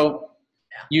 So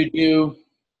you do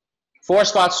 4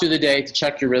 spots through the day to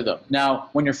check your rhythm. Now,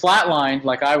 when you're flatlined,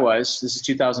 like I was, this is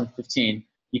 2015,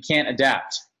 you can't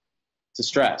adapt to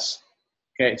stress.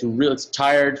 Okay, it's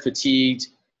tired, fatigued,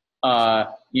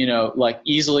 like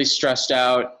easily stressed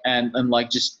out, and like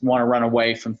just want to run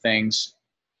away from things.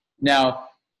 Now,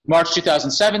 March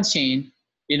 2017,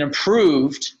 it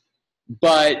improved,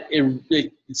 but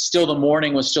it still, the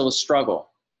morning was still a struggle.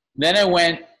 Then I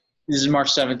went, this is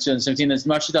March 2017, then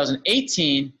March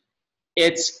 2018,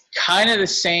 it's kind of the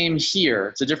same here.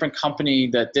 It's a different company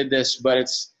that did this, but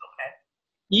it's,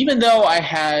 even though I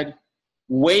had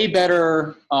way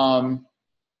better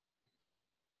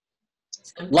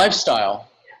lifestyle,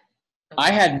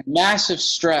 I had massive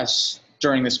stress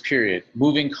during this period.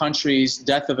 Moving countries,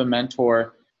 death of a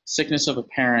mentor, sickness of a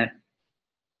parent.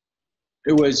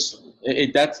 It was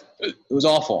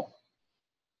awful.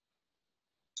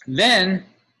 Then,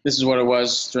 this is what it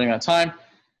was during that time.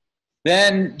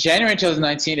 Then January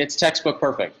 2019, it's textbook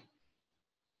perfect.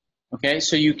 Okay,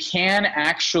 so you can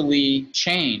actually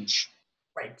change.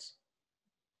 Right.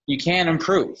 You can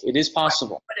improve. It is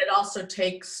possible. But it also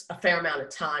takes a fair amount of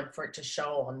time for it to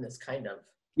show on this kind of.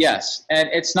 Yes, and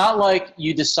it's not like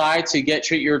you decide to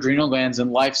treat your adrenal glands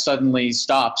and life suddenly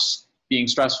stops being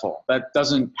stressful. That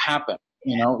doesn't happen,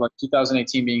 like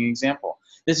 2018 being an example.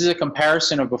 This is a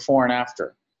comparison of before and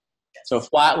after. Yes. So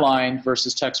flatline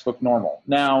versus textbook normal.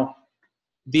 Now,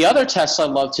 the other tests I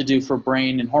love to do for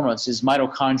brain and hormones is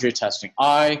mitochondria testing.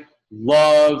 I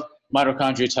love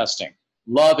mitochondria testing.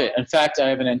 Love it. In fact, I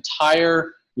have an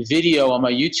entire video on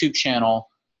my YouTube channel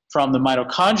from the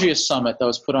Mitochondria Summit that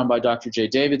was put on by Dr. Jay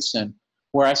Davidson,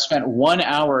 where I spent 1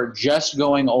 hour just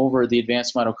going over the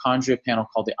advanced mitochondria panel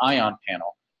called the ION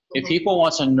panel. If people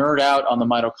want to nerd out on the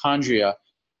mitochondria,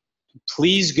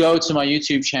 please go to my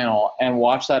YouTube channel and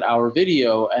watch that hour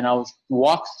video, and I'll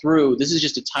walk through. This is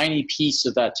just a tiny piece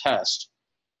of that test.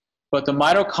 But the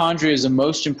mitochondria is the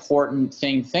most important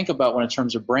thing to think about when in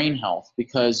terms of brain health,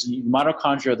 because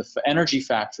mitochondria are the energy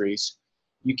factories.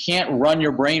 You can't run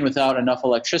your brain without enough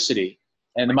electricity,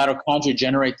 and the mitochondria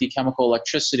generate the chemical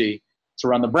electricity to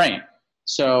run the brain.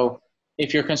 So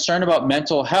if you're concerned about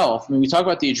mental health, we talk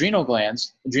about the adrenal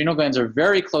glands. Adrenal glands are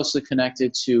very closely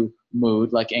connected to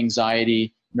mood, like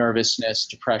anxiety, nervousness,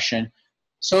 depression.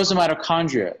 So is the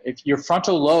mitochondria. If your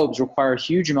frontal lobes require a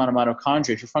huge amount of mitochondria,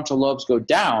 if your frontal lobes go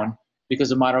down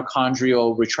because of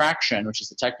mitochondrial retraction, which is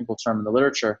the technical term in the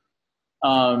literature,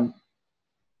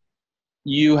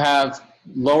 you have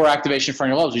lower activation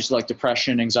frontal lobes, which is like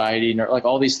depression, anxiety, like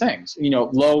all these things.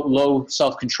 Low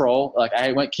self-control.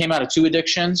 Like came out of 2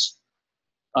 addictions,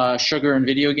 sugar and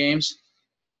video games.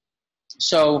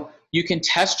 So you can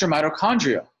test your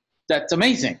mitochondria. That's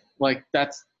amazing. Like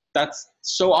that's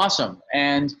so awesome.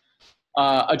 And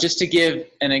Just to give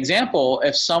an example,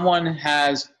 if someone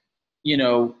has, you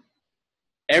know,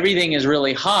 everything is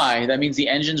really high, that means the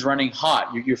engine's running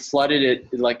hot. You're flooded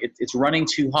it, like it's running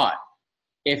too hot.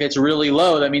 If it's really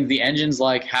low, that means the engine's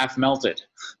like half melted.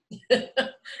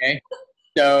 Okay.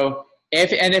 So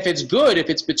if it's good, if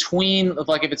it's between,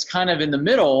 like if it's kind of in the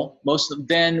middle,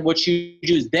 then what you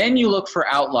do is then you look for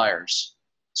outliers.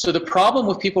 So the problem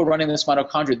with people running this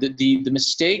mitochondria, the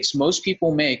mistakes most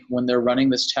people make when they're running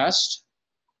this test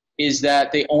is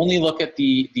that they only look at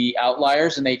the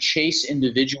outliers and they chase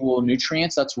individual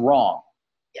nutrients. That's wrong.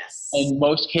 Yes. In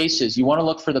most cases, you want to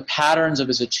look for the patterns of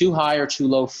is it too high or too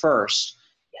low first.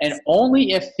 Yes. And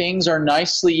only if things are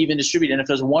nicely even distributed, and if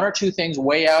there's one or two things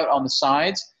way out on the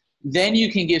sides, then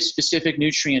you can give specific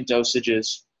nutrient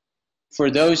dosages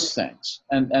for those things.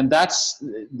 And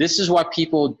this is why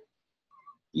people,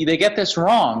 they get this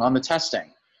wrong on the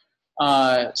testing.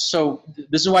 So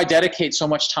this is why I dedicate so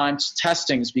much time to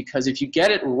testings, because if you get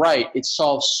it right, it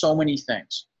solves so many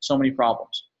things, so many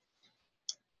problems.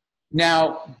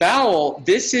 Now, bowel,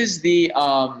 this is the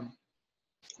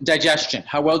digestion.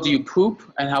 How well do you poop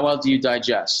and how well do you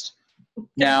digest?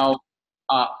 Now,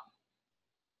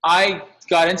 I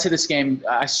got into this game.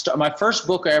 My first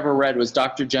book I ever read was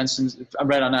Dr. Jensen's, I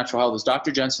read on natural health, was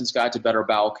Dr. Jensen's Guide to Better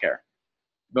Bowel Care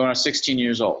when I was 16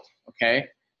 years old, okay?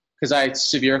 Because I had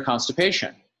severe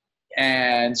constipation.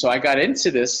 And so I got into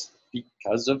this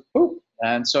because of poop.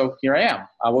 And so here I am.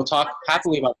 I will talk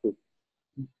happily about poop.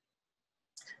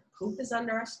 Poop is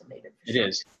underestimated. It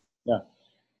is, yeah.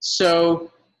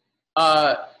 So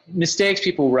mistakes,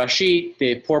 people rush eat,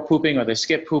 they have poor pooping or they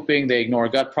skip pooping, they ignore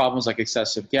gut problems like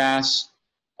excessive gas.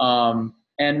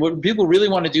 And what people really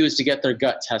want to do is to get their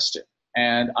gut tested.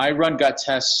 And I run gut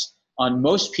tests on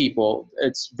most people.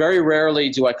 It's very rarely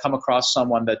do I come across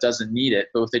someone that doesn't need it,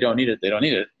 but if they don't need it, they don't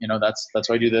need it. You know, that's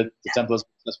why I do the template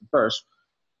assessment first.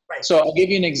 Right. So I'll give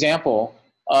you an example.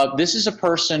 This is a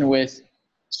person with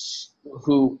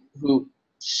who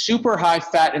super high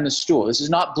fat in the stool. This is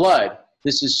not blood.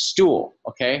 This is stool.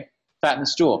 Okay, fat in the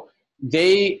stool.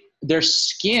 Their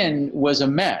skin was a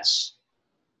mess.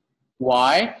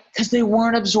 Why? Because they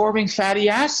weren't absorbing fatty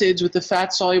acids with the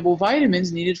fat-soluble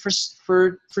vitamins needed for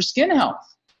skin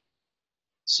health.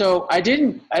 So I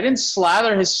didn't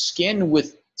slather his skin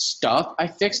with stuff. I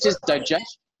fixed his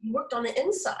digestion. You worked on the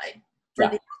inside for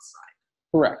the outside.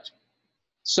 Correct.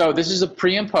 So this is a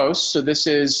pre and post. So this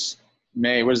is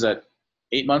May. What is that?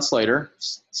 8 months later,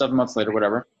 7 months later,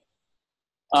 whatever.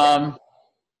 There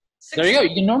you go.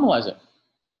 You can normalize it.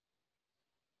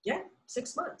 Yeah,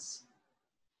 6 months.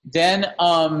 Then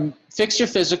fix your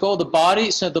physical. The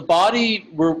body. So the body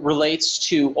relates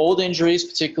to old injuries,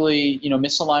 particularly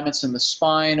misalignments in the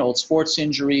spine, old sports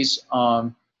injuries.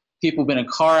 People who've been in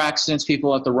car accidents,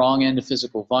 people at the wrong end of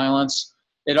physical violence.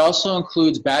 It also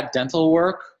includes bad dental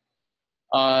work.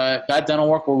 Bad dental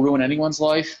work will ruin anyone's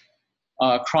life.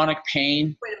 Chronic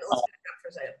pain. Wait a minute, let's back up for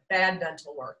a second. Bad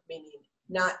dental work, meaning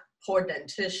not poor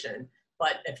dentition,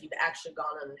 but if you've actually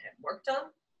gone and had work done?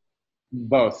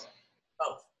 Both.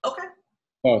 Both. Okay.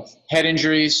 Both. Head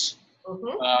injuries.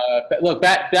 Mm-hmm. Look,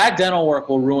 bad dental work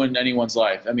will ruin anyone's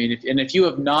life. I mean, if you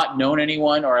have not known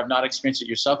anyone or have not experienced it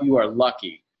yourself, you are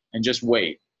lucky. And just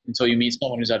wait until you meet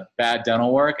someone who's had bad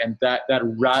dental work, and that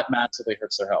massively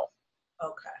hurts their health.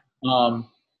 Okay.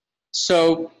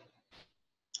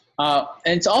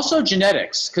 And it's also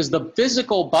genetics, because the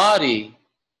physical body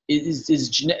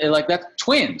is like that.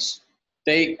 Twins,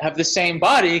 they have the same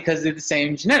body because they're the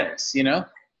same genetics,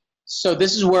 So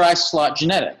this is where I slot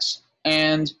genetics.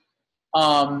 And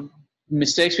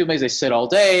mistakes people make is they sit all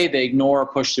day, they ignore or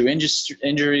push through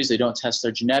injuries, they don't test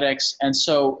their genetics. And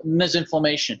so there's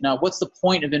inflammation. Now, what's the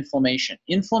point of inflammation?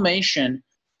 Inflammation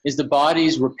is the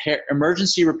body's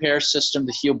emergency repair system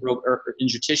to heal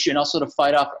injured tissue and also to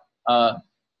fight off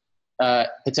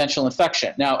potential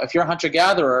infection. Now, if you're a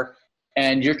hunter-gatherer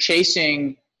and you're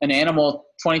chasing an animal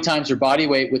 20 times your body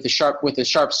weight with a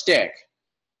sharp stick,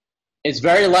 it's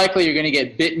very likely you're going to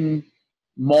get bitten,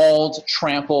 mauled,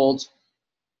 trampled,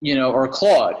 or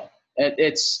clawed,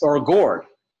 or gored.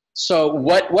 So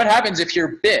what happens if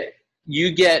you're bit?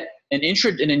 You get an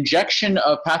injection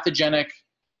of pathogenic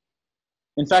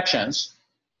infections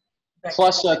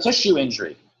plus a tissue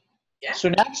injury. Yeah. So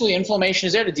naturally, inflammation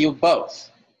is there to deal with both.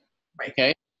 Right.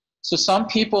 Okay. So some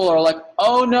people are like,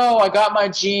 oh no, I got my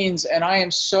genes and I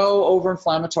am so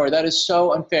over-inflammatory. That is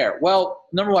so unfair. Well,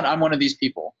 number one, I'm one of these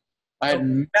people. I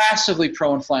had massively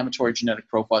pro-inflammatory genetic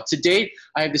profile. To date,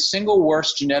 I have the single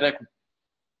worst genetic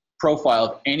profile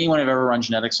of anyone I've ever run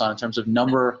genetics on in terms of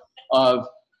number of,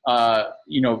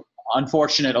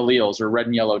 unfortunate alleles or red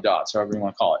and yellow dots, however you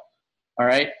want to call it. All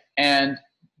right. And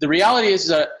the reality is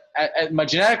that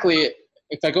genetically,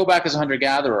 if I go back as a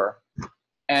hunter-gatherer,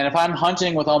 and if I'm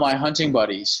hunting with all my hunting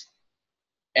buddies,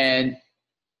 and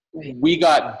we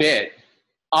got bit,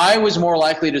 I was more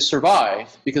likely to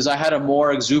survive because I had a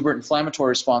more exuberant inflammatory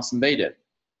response than they did.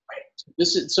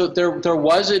 So there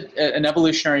was an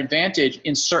evolutionary advantage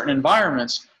in certain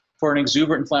environments for an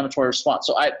exuberant inflammatory response.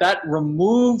 So that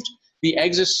removed the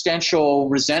existential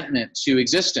resentment to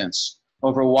existence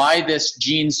over why this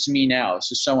gene's to me now.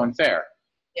 This is so unfair.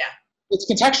 Yeah.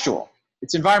 It's contextual.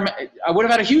 It's environment. I would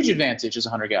have had a huge advantage as a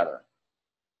hunter-gatherer.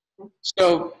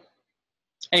 So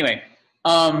anyway.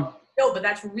 No, but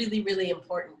that's really, really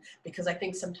important because I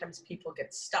think sometimes people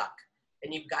get stuck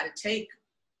and you've got to take,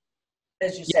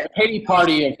 as you said. The pity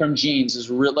party from genes is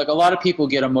real. Like a lot of people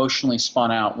get emotionally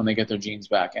spun out when they get their genes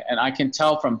back. And I can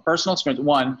tell from personal experience,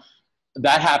 one,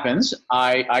 that happens.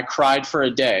 I cried for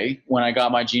a day when I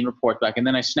got my gene report back, and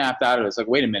then I snapped out of it. It's like,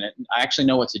 wait a minute, I actually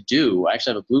know what to do. I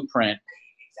actually have a blueprint.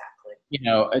 Exactly. You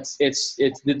know, it's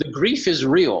the grief is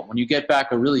real when you get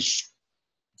back a really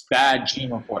bad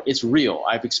gene report. It's real.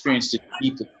 I've experienced it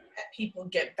deeply. People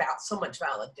get so much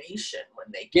validation when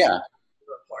they get the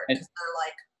report because they're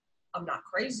like, I'm not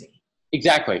crazy.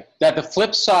 Exactly. That the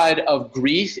flip side of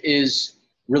grief is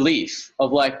relief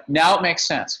of like, now it makes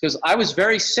sense. Because I was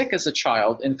very sick as a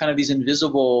child in kind of these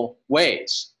invisible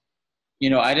ways. You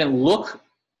know, I didn't look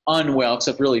unwell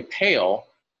except really pale,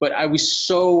 but I was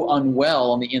so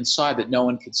unwell on the inside that no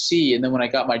one could see. And then when I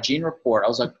got my gene report, I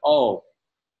was like, oh,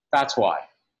 that's why.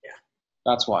 Yeah.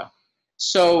 That's why.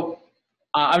 So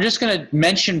I'm just going to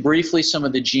mention briefly some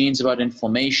of the genes about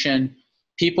inflammation.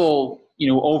 People, you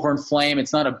know, overinflame.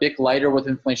 It's not a big lighter with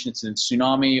inflammation. It's a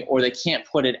tsunami, or they can't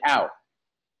put it out.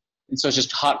 And so it's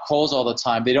just hot coals all the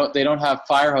time. They don't have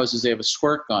fire hoses. They have a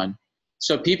squirt gun.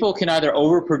 So people can either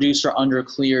overproduce or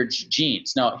underclear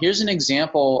genes. Now, here's an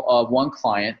example of one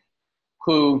client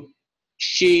who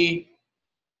she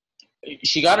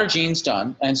got her genes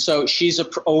done, and so she's an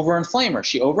overinflamer.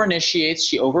 She overinitiates,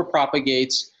 she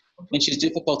overpropagates, and she has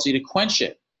difficulty to quench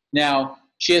it. Now,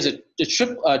 she has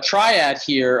a triad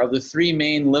here of the three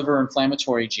main liver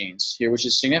inflammatory genes here, which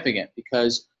is significant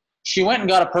because she went and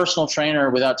got a personal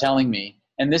trainer without telling me.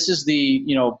 And this is the,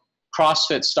 you know,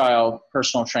 CrossFit style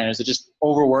personal trainers that just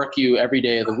overwork you every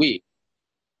day of the week.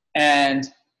 And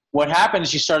what happened is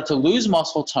she started to lose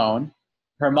muscle tone.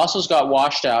 Her muscles got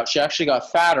washed out. She actually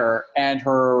got fatter, and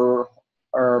her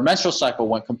menstrual cycle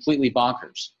went completely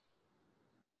bonkers.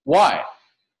 Why?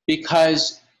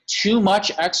 Because too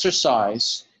much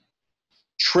exercise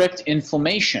tripped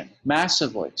inflammation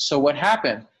massively. So what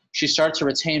happened? She started to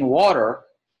retain water,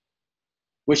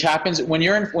 which happens when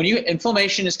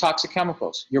inflammation is toxic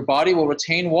chemicals. Your body will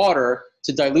retain water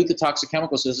to dilute the toxic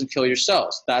chemicals so it doesn't kill your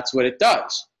cells. That's what it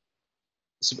does.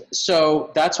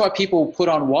 So that's why people put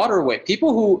on water weight.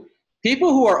 People who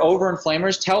are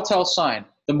overinflamers, telltale sign.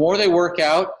 The more they work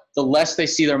out, the less they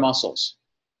see their muscles.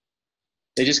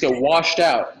 They just get washed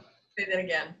out. Say that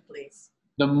again, please.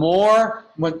 The more,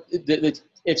 the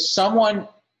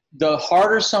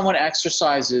harder someone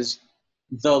exercises,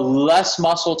 the less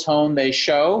muscle tone they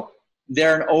show.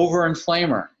 They're an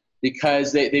overinflamer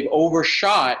because they've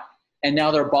overshot, and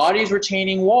now their body's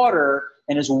retaining water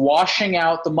and is washing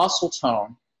out the muscle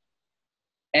tone.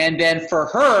 And then for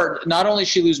her, not only did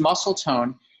she lose muscle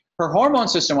tone, her hormone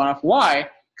system went off. Why?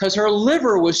 Because her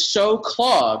liver was so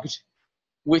clogged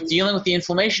with dealing with the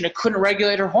inflammation, it couldn't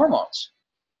regulate her hormones.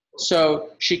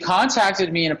 So she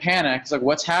contacted me in a panic. It's like,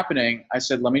 what's happening? I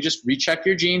said, let me just recheck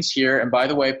your genes here. And by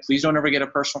the way, please don't ever get a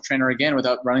personal trainer again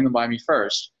without running them by me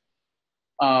first.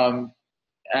 And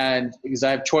because I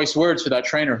have choice words for that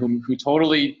trainer who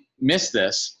totally missed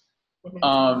this,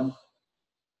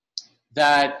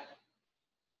 that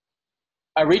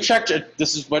I rechecked it.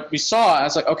 This is what we saw. I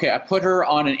was like, okay, I put her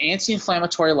on an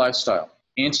anti-inflammatory lifestyle,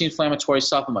 anti-inflammatory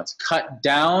supplements, cut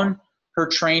down her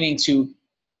training to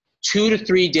 2 to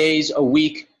 3 days a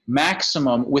week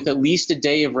maximum with at least a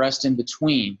day of rest in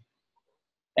between,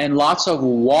 and lots of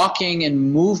walking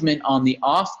and movement on the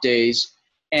off days,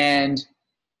 and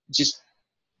just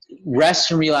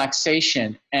rest and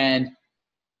relaxation. And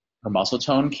her muscle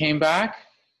tone came back,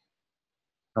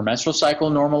 her menstrual cycle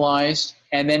normalized,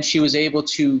 and then she was able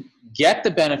to get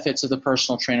the benefits of the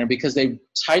personal trainer because they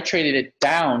titrated it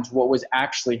down to what was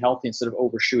actually healthy instead of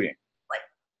overshooting. Right.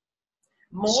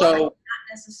 More, not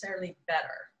necessarily better.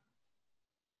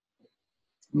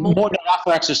 More, not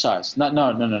for exercise. No.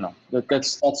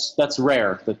 That's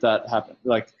rare that happens.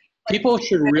 Like, people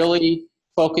should really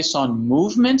focus on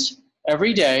movement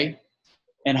every day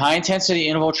and high intensity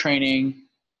interval training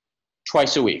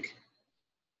twice a week.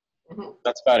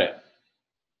 That's about it.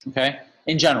 Okay.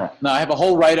 in general. Now, I have a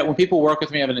whole write-up. When people work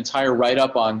with me, I have an entire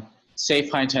write-up on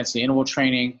safe high-intensity interval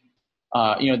training.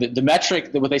 The metric,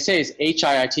 what they say is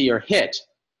HIIT or HIT.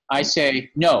 I say,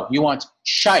 no, you want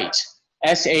SHIT,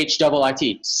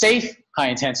 SHIIT, safe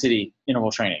high-intensity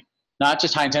interval training, not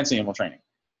just high-intensity interval training.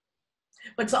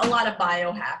 But so a lot of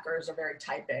biohackers are very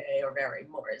type A or very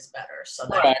more is better. So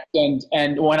correct.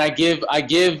 And when I give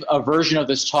a version of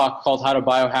this talk called How to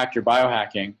Biohack Your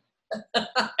Biohacking,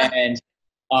 and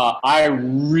I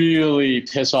really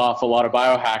piss off a lot of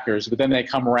biohackers, but then they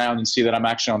come around and see that I'm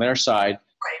actually on their side.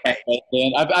 Right.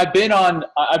 And I've been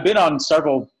on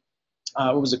several,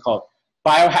 what was it called?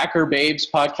 Biohacker Babes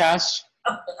podcast.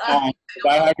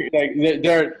 Biohacker, like,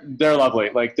 they're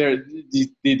lovely. Like they're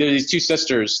these two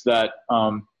sisters that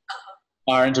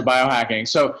are into biohacking.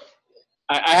 So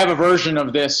I have a version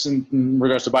of this in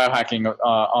regards to biohacking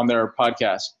on their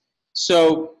podcast.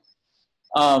 So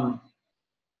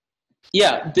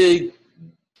yeah, the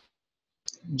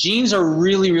genes are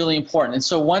really, really important. And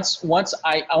so once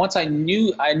I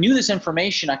knew this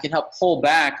information, I could help pull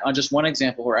back on just one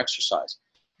example or exercise.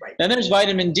 Right. Then there's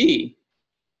vitamin D.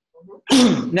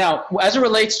 Mm-hmm. Now, as it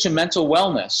relates to mental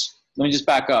wellness, let me just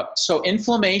back up. So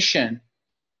inflammation,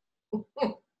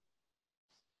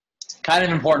 kind of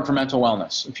important for mental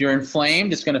wellness. If you're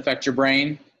inflamed, it's going to affect your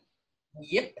brain.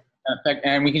 Yep.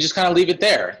 And we can just kind of leave it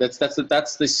there. That's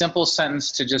the simple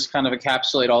sentence to just kind of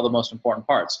encapsulate all the most important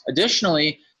parts.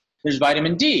 Additionally, there's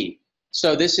vitamin D.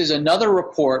 So this is another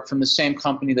report from the same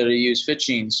company that I use,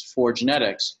 FitGenes, for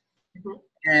genetics. Mm-hmm.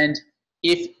 And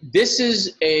if this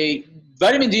is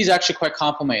vitamin D is actually quite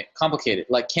complicated.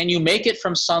 Like, can you make it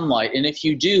from sunlight? And if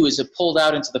you do, is it pulled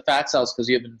out into the fat cells because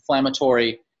you have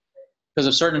because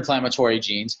of certain inflammatory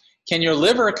genes? Can your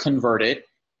liver convert it?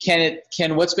 Can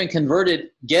what's been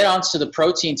converted get onto the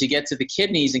protein to get to the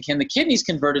kidneys, and can the kidneys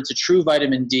convert it to true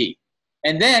vitamin D?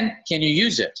 And then can you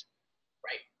use it?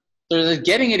 Right. So there's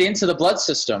getting it into the blood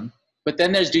system, but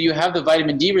then do you have the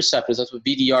vitamin D receptors? That's what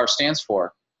VDR stands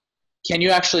for. Can you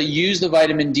actually use the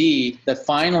vitamin D that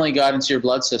finally got into your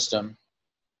blood system?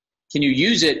 Can you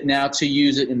use it now to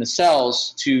use it in the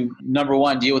cells to, number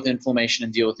one, deal with inflammation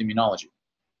and deal with immunology?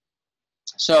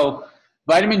 So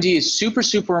vitamin D is super,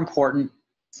 super important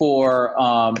for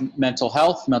mental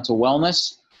health, mental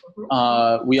wellness.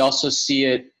 We also see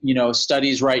it,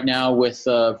 studies right now with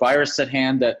virus at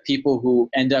hand, that people who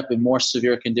end up in more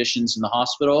severe conditions in the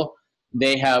hospital,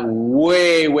 they have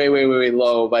way, way, way, way, way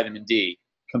low vitamin D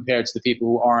compared to the people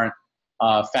who aren't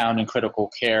found in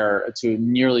critical care to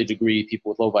nearly degree people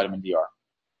with low vitamin D are.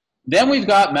 Then we've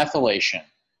got methylation.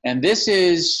 And this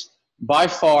is by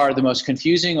far the most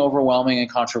confusing, overwhelming, and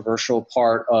controversial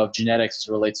part of genetics as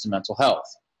it relates to mental health.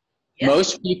 Yep.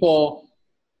 Most people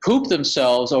poop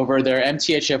themselves over their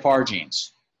MTHFR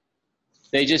genes.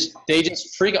 They just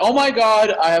freak, oh my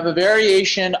God, I have a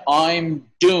variation, I'm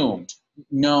doomed.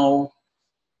 No,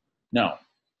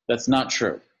 that's not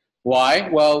true. Why?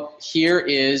 Well, here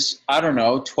is,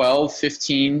 12,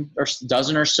 15, or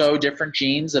dozen or so different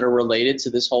genes that are related to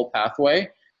this whole pathway.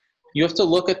 You have to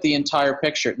look at the entire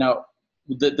picture. Now,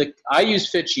 I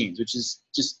use FitGenes, which is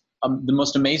just the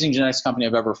most amazing genetics company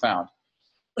I've ever found.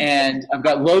 And I've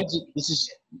got this is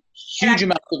huge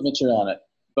amounts of material on it.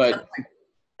 But,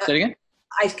 say it again?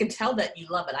 I can tell that you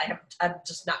love it. I'm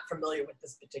just not familiar with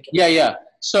this particular. Yeah.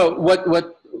 So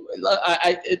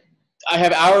I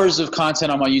have hours of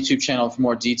content on my YouTube channel for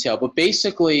more detail, but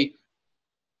basically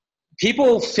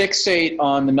people fixate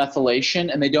on the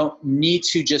methylation and they don't need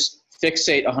to just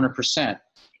fixate 100%.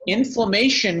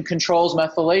 Inflammation controls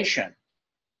methylation.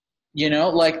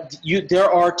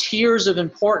 There are tiers of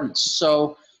importance.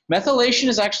 So methylation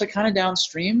is actually kind of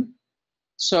downstream.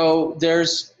 So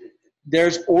there's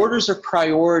orders of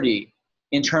priority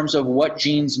in terms of what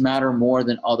genes matter more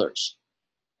than others.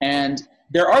 And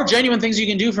there are genuine things you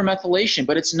can do for methylation,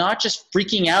 but it's not just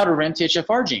freaking out over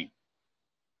MTHFR gene.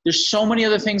 There's so many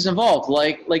other things involved.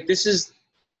 Like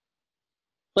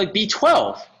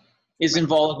B12 is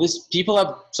involved.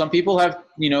 Some people have,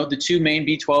 the two main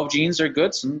B12 genes are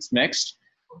good, some it's mixed.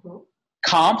 Mm-hmm.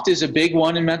 COMT is a big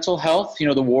one in mental health,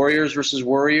 the warriors versus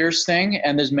worriers thing.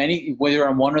 And there's many, whether you're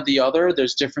on one or the other,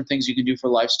 there's different things you can do for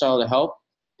lifestyle to help.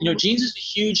 Genes is a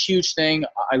huge, huge thing.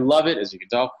 I love it, as you can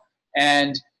tell.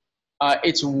 And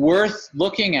it's worth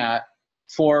looking at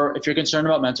if you're concerned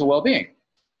about mental well-being.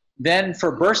 Then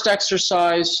for burst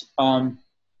exercise,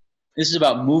 this is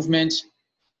about movement.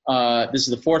 This is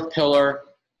the fourth pillar.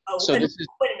 Oh, so wait a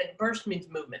minute. Burst means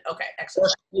movement. Okay,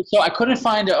 exercise. So I couldn't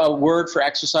find a word for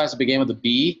exercise that began with a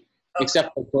B,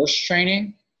 except for burst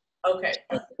training. Okay.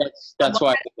 That's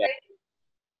why I did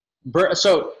that.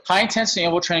 So high intensity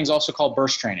interval training is also called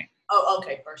burst training. Oh,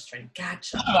 okay, first training.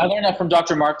 Gotcha. I learned that from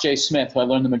Dr. Mark J. Smith, who I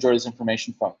learned the majority of this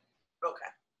information from. Okay.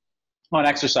 On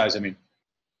exercise, I mean.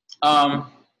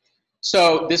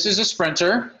 So this is a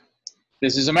sprinter.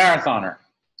 This is a marathoner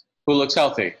who looks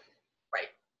healthy. Right,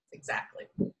 exactly.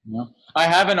 Yeah. I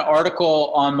have an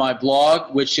article on my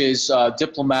blog, which is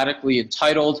diplomatically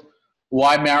entitled,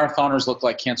 Why Marathoners Look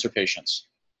Like Cancer Patients.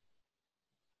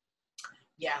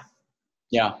 Yeah.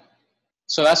 Yeah.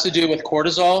 So that's to do with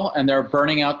cortisol, and they're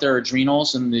burning out their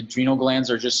adrenals, and the adrenal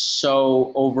glands are just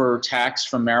so overtaxed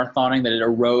from marathoning that it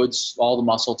erodes all the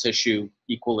muscle tissue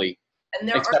equally. And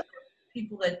there are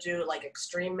people that do like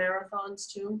extreme marathons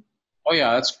too. Oh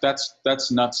yeah,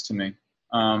 that's nuts to me.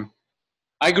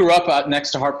 I grew up out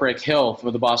next to Heartbreak Hill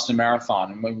for the Boston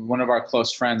Marathon, and one of our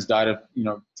close friends died of,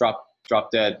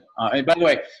 dropped dead. And by the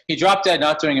way, he dropped dead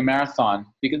not doing a marathon,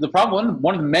 because the problem,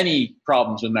 one of the many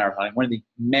problems with marathoning, one of the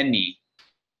many,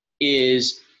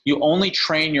 is you only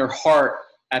train your heart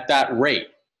at that rate.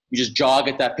 You just jog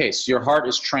at that pace. Your heart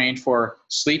is trained for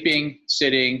sleeping,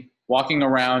 sitting, walking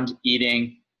around,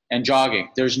 eating, and jogging.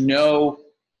 There's no,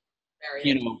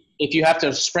 if you have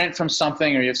to sprint from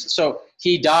something, so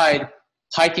he died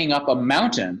hiking up a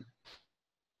mountain,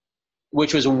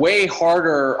 which was way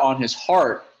harder on his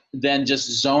heart than just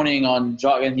zoning on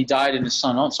jogging, and he died in his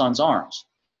son's arms.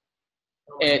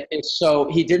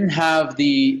 So he didn't have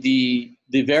the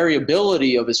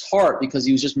variability of his heart because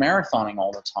he was just marathoning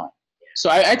all the time. So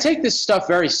I take this stuff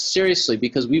very seriously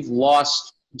because we've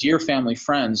lost dear family,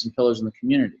 friends, and pillars in the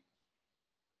community.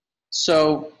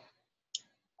 So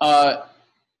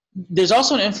there's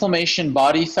also an inflammation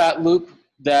body fat loop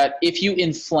that if you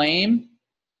inflame,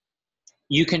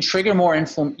 you can trigger more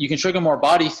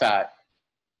body fat,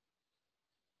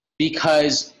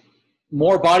 because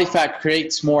more body fat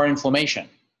creates more inflammation,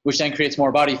 which then creates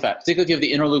more body fat. Particularly if you have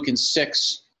the interleukin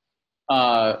 6.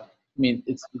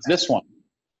 It's this one.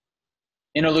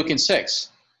 Interleukin 6.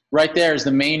 Right there is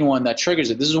the main one that triggers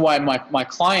it. This is why my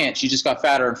client, she just got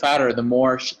fatter and fatter. The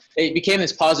more it became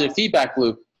this positive feedback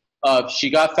loop of she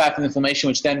got fat from inflammation,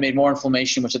 which then made more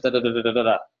inflammation, which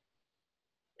da-da-da-da-da-da.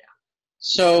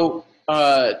 So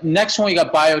next one, we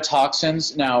got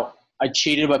biotoxins. Now, I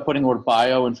cheated by putting the word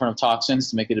bio in front of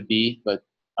toxins to make it a B, but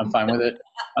I'm fine with it.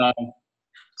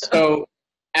 So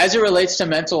as it relates to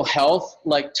mental health,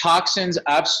 like toxins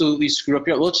absolutely screw up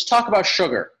your, let's talk about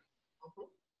sugar.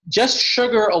 Just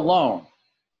sugar alone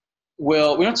we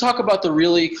don't talk about the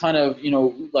really kind of,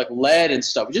 like lead and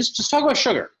stuff. Just talk about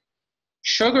sugar.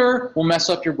 Sugar will mess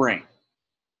up your brain.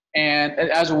 And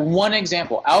as one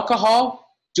example,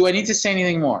 alcohol, do I need to say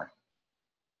anything more?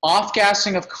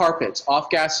 Off-gassing of carpets,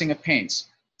 off-gassing of paints,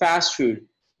 fast food,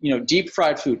 deep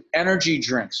fried food, energy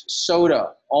drinks,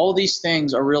 soda, all these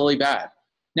things are really bad.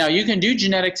 Now, you can do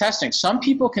genetic testing. Some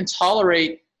people can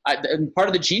tolerate, part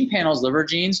of the gene panel is liver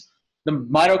genes. The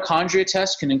mitochondria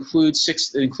test can include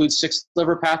six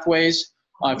liver pathways.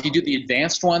 If you do the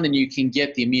advanced one, then you can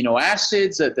get the amino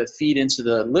acids that feed into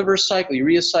the liver cycle,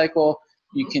 urea cycle.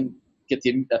 You can get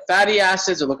the fatty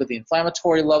acids or look at the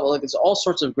inflammatory level. Like, there's all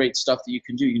sorts of great stuff that you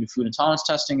can do. You can do food intolerance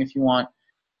testing if you want.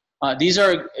 These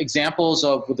are examples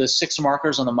of the 6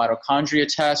 markers on the mitochondria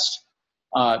test.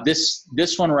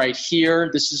 This one right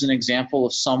here, this is an example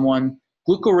of someone.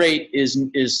 Glucarate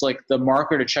is like the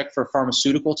marker to check for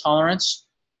pharmaceutical tolerance.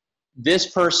 This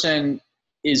person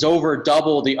is over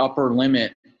double the upper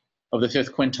limit of the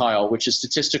 5th quintile, which is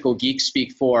statistical geek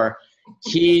speak for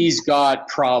he's got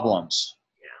problems.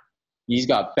 He's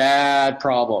got bad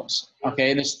problems.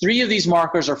 Okay, and there's 3 of these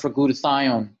markers are for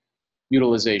glutathione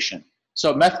utilization.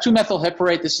 So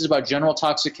 2-methylhyperate, this is about general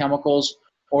toxic chemicals.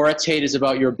 Orotate is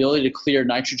about your ability to clear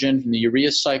nitrogen from the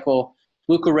urea cycle.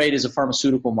 Glucarate is a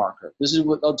pharmaceutical marker. This is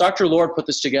what Dr. Lord put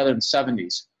this together in the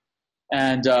 70s.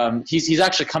 And he's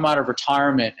actually come out of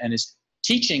retirement and is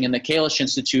teaching in the Kalish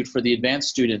Institute for the advanced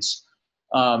students,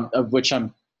 of which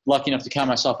I'm lucky enough to count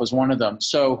myself as one of them.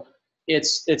 So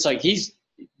it's like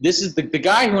this is the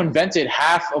guy who invented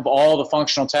half of all the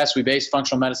functional tests we base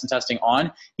functional medicine testing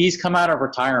on. He's come out of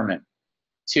retirement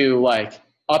to like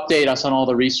update us on all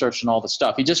the research and all the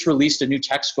stuff. He just released a new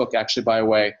textbook, actually, by the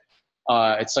way.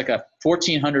 It's like a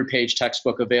 1,400-page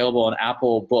textbook available on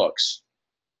Apple Books.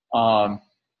 And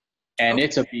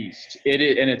it's a beast. And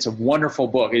it's a wonderful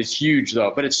book. It's huge,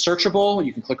 though. But it's searchable.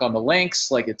 You can click on the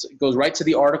links. Like, it goes right to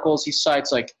the articles he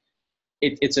cites. Like,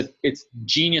 it's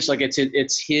genius. Like, it's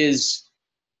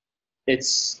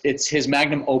his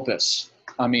magnum opus.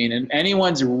 I mean, and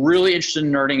anyone's really interested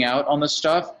in nerding out on this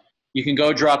stuff, you can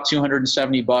go drop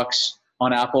 $270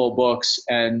 on Apple Books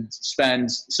and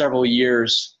spend several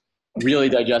years really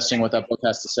digesting what that book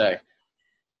has to say.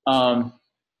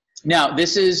 Now,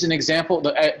 this is an example.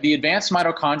 The advanced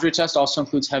mitochondria test also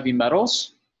includes heavy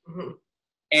metals. Mm-hmm.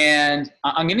 And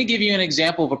I'm going to give you an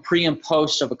example of a pre and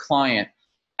post of a client.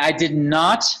 I did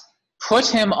not put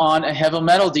him on a heavy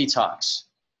metal detox.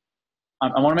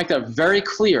 I want to make that very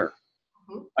clear.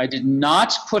 Mm-hmm. I did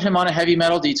not put him on a heavy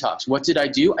metal detox. What did I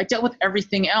do? I dealt with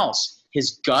everything else.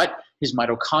 His gut, his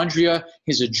mitochondria,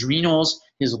 his adrenals,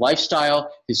 his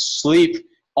lifestyle, his sleep,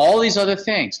 all these other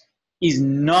things.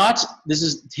 This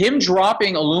is him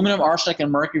dropping aluminum, arsenic,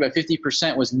 and mercury by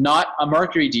 50% was not a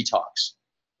mercury detox.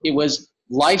 It was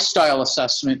lifestyle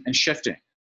assessment and shifting.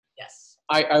 Yes.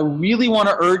 I really want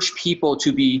to urge people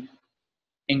to be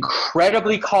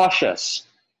incredibly cautious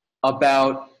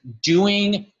about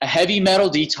doing a heavy metal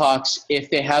detox if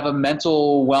they have a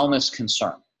mental wellness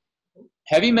concern.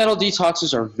 Heavy metal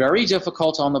detoxes are very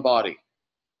difficult on the body.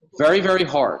 Very, very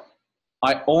hard.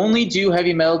 I only do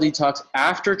heavy metal detox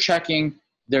after checking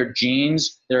their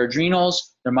genes, their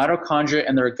adrenals, their mitochondria,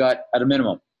 and their gut at a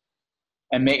minimum.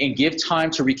 And give time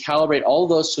to recalibrate all of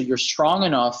those so you're strong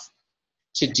enough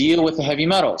to deal with the heavy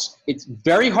metals. It's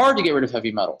very hard to get rid of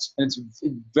heavy metals. And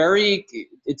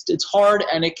it's hard,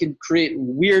 and it can create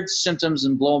weird symptoms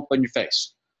and blow up in your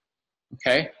face.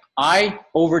 Okay? I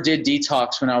overdid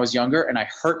detox when I was younger, and I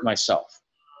hurt myself.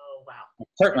 Oh, wow. I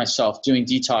hurt myself doing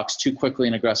detox too quickly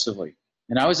and aggressively.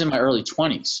 And I was in my early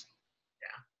 20s.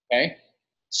 Yeah. Okay?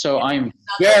 So I'm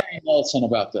very militant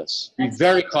about this. Be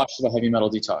very cautious about heavy metal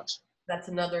detox. That's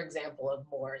another example of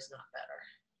more is not better.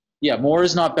 Yeah, more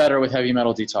is not better with heavy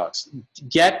metal detox.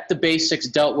 Get the basics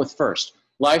dealt with first.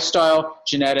 Lifestyle,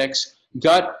 genetics,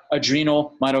 gut,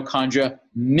 adrenal, mitochondria,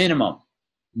 minimum,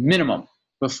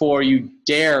 before you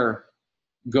dare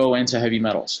go into heavy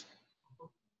metals.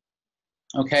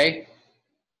 Okay?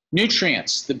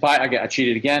 Nutrients. I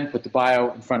cheated again, put the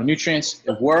bio in front of nutrients.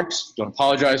 It works. Don't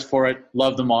apologize for it.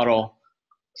 Love the model.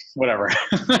 Whatever.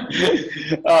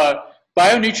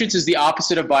 Bionutrients is the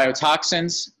opposite of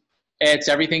biotoxins. It's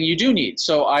everything you do need.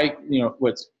 So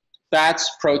with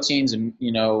fats, proteins, and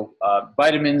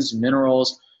vitamins,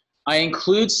 minerals, I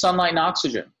include sunlight and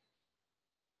oxygen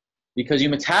because you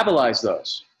metabolize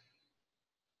those.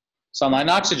 Sunlight and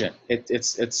oxygen.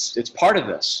 It's part of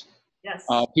this. Yes.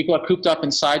 People are cooped up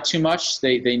inside too much.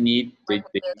 They're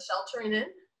sheltering in.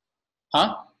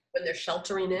 Huh? When they're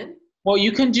sheltering in. Well,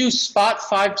 you can do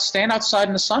stand outside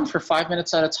in the sun for 5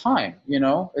 minutes at a time.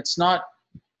 It's not.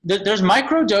 There's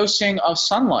microdosing of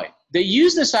sunlight. They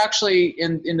use this actually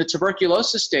in the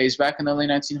tuberculosis days back in the early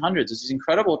 1900s. There's these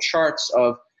incredible charts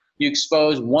of you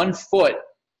expose 1 foot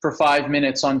for 5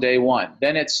 minutes on day 1.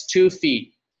 Then it's 2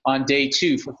 feet on day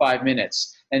 2 for 5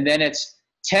 minutes. And then it's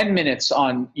 10 minutes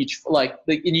on each,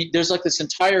 there's this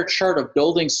entire chart of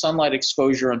building sunlight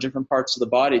exposure on different parts of the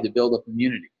body to build up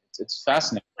immunity. It's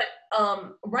fascinating. But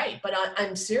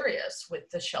I'm serious with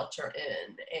the shelter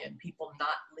in and people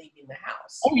not leaving the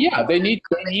house. Oh yeah, they need.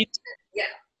 Yeah.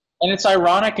 And it's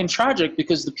ironic and tragic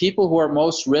because the people who are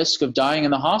most risk of dying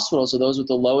in the hospitals are those with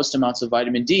the lowest amounts of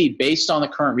vitamin D, based on the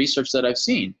current research that I've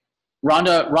seen.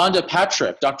 Dr. Rhonda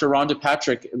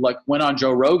Patrick, went on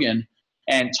Joe Rogan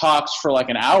and talked for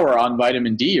an hour on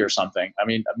vitamin D or something. I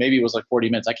mean, maybe it was 40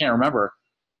 minutes. I can't remember.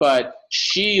 But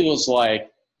she was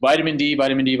like, vitamin D,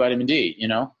 vitamin D, vitamin D,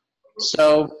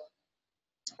 So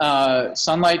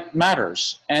sunlight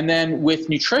matters. And then with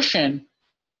nutrition,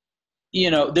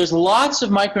 there's lots of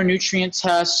micronutrient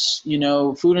tests,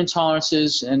 food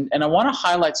intolerances. And I want to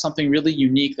highlight something really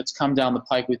unique that's come down the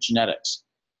pike with genetics.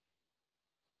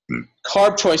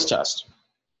 Carb choice test.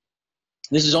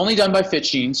 This is only done by Fit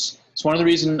Genes. It's one of the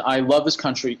reasons I love this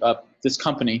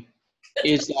company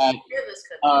is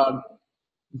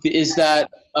that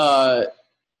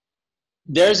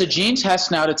there's a gene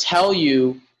test now to tell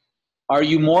you, are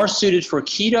you more suited for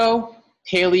keto,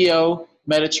 paleo,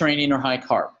 Mediterranean, or high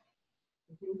carb?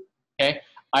 Okay.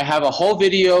 I have a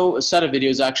set of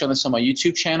videos actually on this on my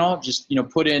YouTube channel. Just,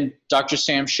 put in Dr.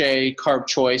 Sam Shay carb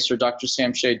choice or Dr.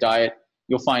 Sam Shay diet.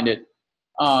 You'll find it.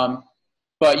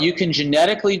 But you can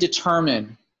genetically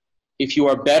determine if you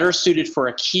are better suited for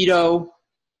a keto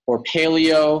or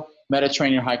paleo,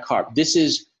 Mediterranean, or high carb. This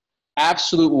is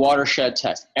absolute watershed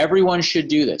test. Everyone should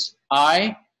do this.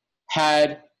 I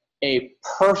had a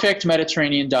perfect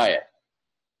Mediterranean diet.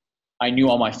 I knew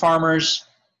all my farmers.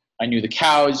 I knew the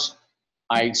cows.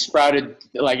 I sprouted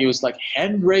it was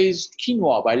hand-raised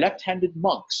quinoa by left-handed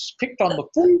monks, picked on the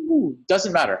full moon.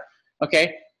 Doesn't matter.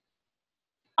 Okay.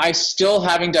 I still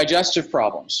having digestive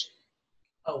problems.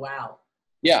 Oh, wow.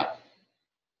 Yeah.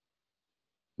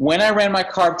 When I ran my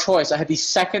carb choice, I had the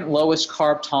second lowest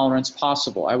carb tolerance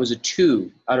possible. I was a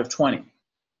 2 out of 20.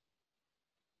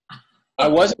 I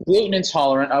wasn't gluten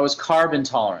intolerant. I was carb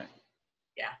intolerant.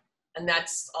 Yeah. And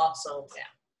that's also, yeah.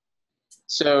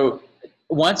 So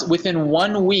within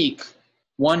 1 week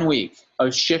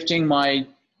of shifting my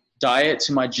diet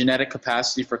to my genetic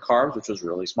capacity for carbs, which was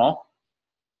really small,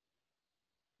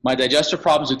 my digestive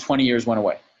problems of 20 years went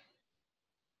away.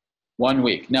 1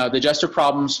 week. Now, digestive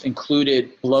problems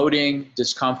included bloating,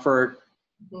 discomfort,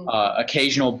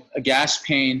 occasional gas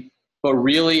pain, but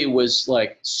really it was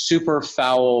like super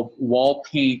foul, wall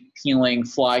paint peeling,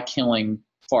 fly killing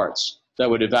farts that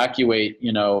would evacuate,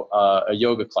 a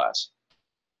yoga class.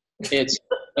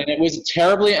 And it was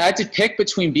terribly, I had to pick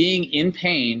between being in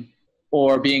pain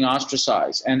or being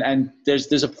ostracized. And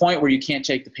there's a point where you can't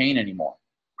take the pain anymore.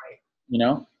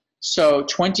 Right. So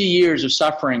 20 years of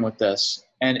suffering with this,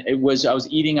 and I was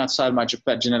eating outside my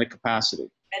genetic capacity.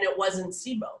 And it wasn't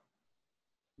SIBO.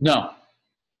 No.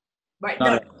 Right.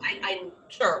 No, I'm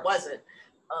sure it wasn't,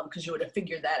 because you would have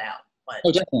figured that out. But.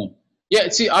 Oh, definitely. Yeah.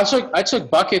 See, I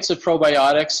took buckets of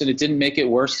probiotics, and it didn't make it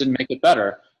worse, didn't make it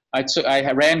better.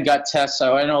 I ran gut tests.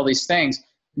 I ran all these things.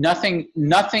 Nothing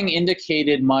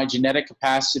indicated my genetic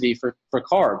capacity for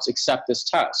carbs except this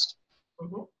test.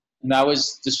 Mm-hmm. And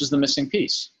this was the missing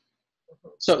piece. Mm-hmm.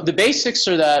 So the basics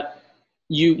are that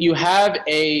you have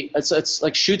it's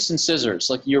like chutes and scissors.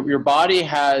 Like your body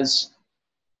has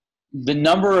the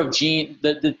number of gene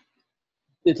the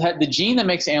gene that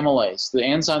makes amylase, the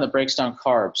enzyme that breaks down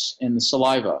carbs in the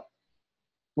saliva.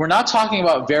 We're not talking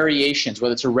about variations,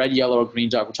 whether it's a red, yellow, or green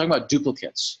dot. We're talking about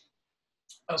duplicates.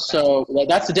 Okay. So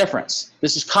that's the difference.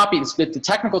 This is copy. The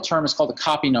technical term is called the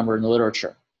copy number in the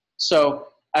literature. So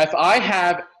if I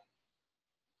have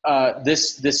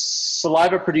this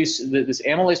saliva this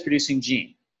amylase producing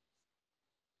gene,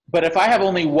 but if I have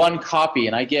only one copy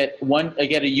and I get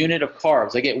a unit of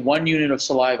carbs, I get 1 unit of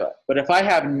saliva. But if I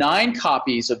have 9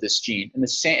 copies of this gene and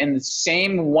the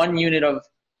same 1 unit of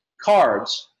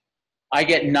carbs, I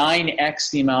get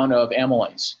 9x the amount of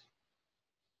amylase.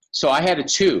 So I had a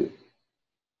 2.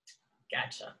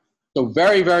 Gotcha. So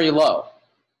very, very low.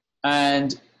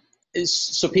 And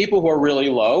so people who are really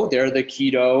low, they're the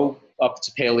keto up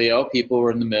to paleo. People who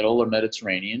are in the middle or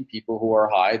Mediterranean. People who are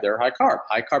high, they're high carb.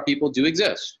 High carb people do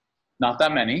exist. Not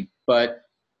that many, but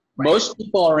most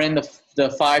people are in the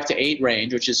 5 to 8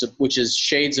 range, which is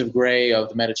shades of gray of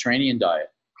the Mediterranean diet,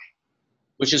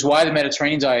 which is why the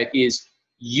Mediterranean diet is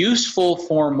useful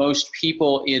for most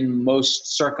people in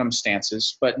most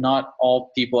circumstances, but not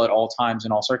all people at all times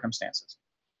in all circumstances.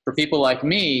 For people like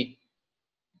me,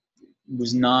 it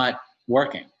was not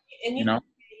working. And you had a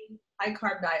high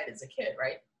carb diet as a kid,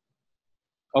 right?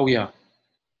 Oh yeah.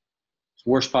 It's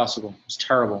worst possible. It's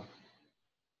terrible.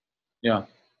 Yeah.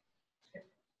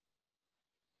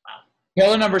 Wow.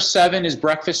 Pillar number 7 is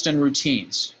breakfast and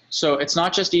routines. So it's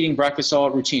not just eating breakfast, all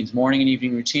routines, morning and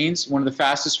evening routines. One of the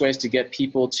fastest ways to get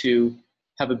people to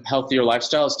have a healthier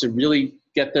lifestyle is to really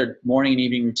get their morning and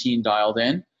evening routine dialed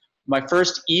in. My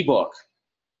first ebook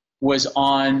was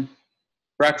on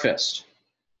breakfast.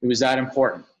 It was that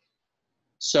important.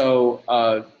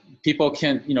 So people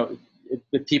can,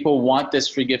 if people want this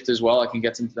free gift as well, I can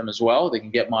get them to them as well. They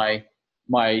can get my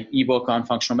ebook on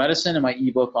functional medicine and my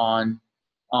ebook on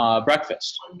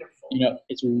breakfast. Wonderful.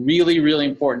 It's really, really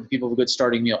important to people with a good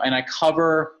starting meal. And I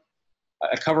cover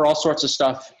all sorts of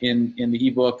stuff in the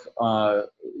ebook.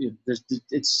 It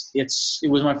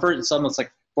was my first. It's almost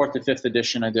like 4th or 5th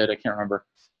edition I did. I can't remember.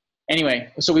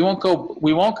 Anyway, so we won't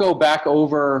go back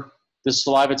over the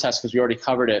saliva test because we already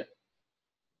covered it.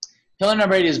 Pillar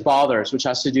number 8 is bothers, which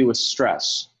has to do with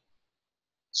stress.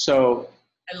 So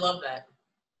I love that.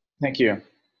 Thank you.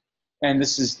 And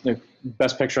this is the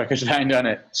best picture I could find on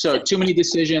it. So too many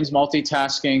decisions,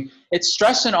 multitasking. It's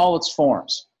stress in all its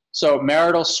forms. So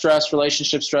marital stress,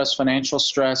 relationship stress, financial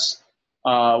stress,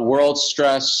 world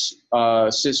stress,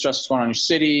 stress what's going on in your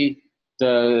city,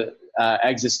 the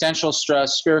existential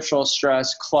stress, spiritual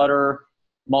stress, clutter,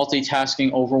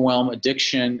 multitasking, overwhelm,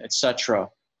 addiction, etc.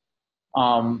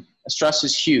 Stress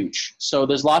is huge. So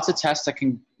there's lots of tests that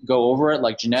can go over it,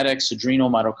 like genetics, adrenal,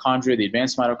 mitochondria, the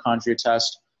advanced mitochondria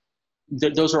test.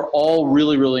 Those are all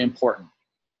really, really important.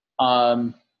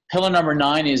 Pillar number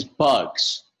 9 is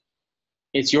bugs.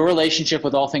 It's your relationship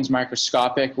with all things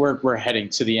microscopic. We're heading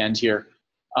to the end here.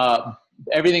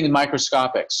 Everything is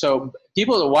microscopic. So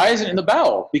people, why is it in the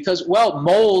bowel? Because, well,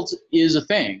 mold is a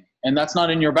thing, and that's not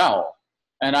in your bowel.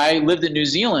 And I lived in New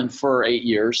Zealand for 8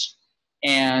 years,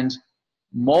 and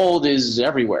mold is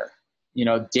everywhere.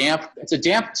 Damp. It's a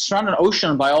damp, surrounded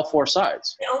ocean by all 4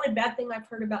 sides. The only bad thing I've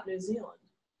heard about New Zealand.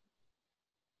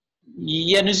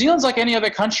 Yeah, New Zealand's like any other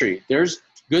country. There's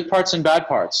good parts and bad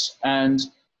parts. And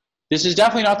this is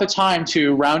definitely not the time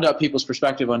to round up people's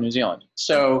perspective on New Zealand.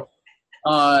 So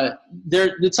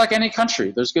it's like any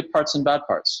country. There's good parts and bad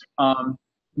parts.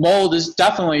 Mold is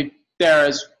definitely there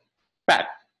as bad,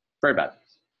 very bad.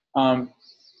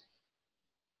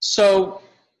 So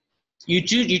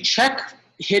you check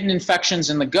hidden infections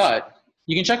in the gut.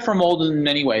 You can check for mold in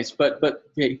many ways, but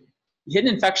hidden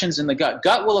infections in the gut.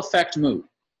 Gut will affect mood.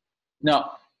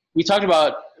 Now, we talked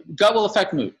about gut will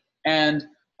affect mood. And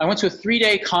I went to a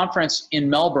 3-day conference in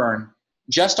Melbourne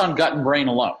just on gut and brain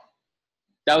alone.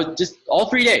 That was just all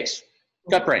 3 days,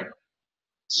 gut, brain.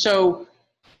 So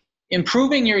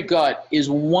improving your gut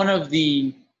is one of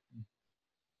the,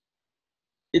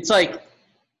 it's like,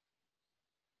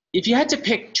 if you had to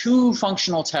pick 2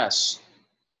 functional tests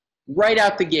right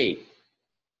out the gate,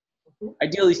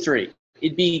 ideally 3,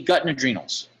 it'd be gut and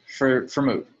adrenals for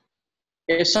mood.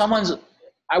 If someone's,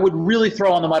 I would really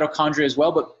throw on the mitochondria as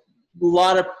well, but a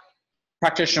lot of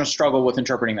practitioners struggle with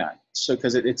interpreting that. So,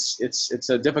 because it's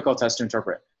a difficult test to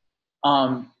interpret.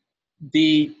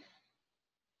 The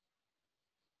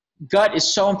gut is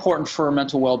so important for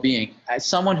mental well-being. As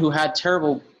someone who had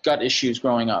terrible gut issues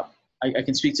growing up, I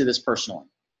can speak to this personally.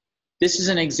 This is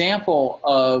an example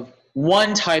of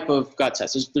one type of gut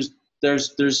test.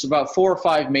 There's about 4 or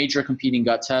 5 major competing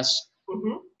gut tests.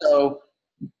 Mm-hmm. So,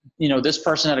 this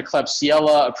person had a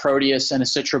Klebsiella, a Proteus, and a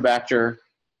Citrobacter.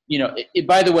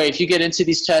 By the way, if you get into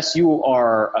these tests, you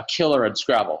are a killer at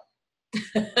Scrabble.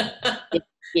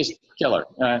 Just killer.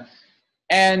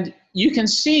 And you can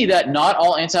see that not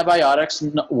all antibiotics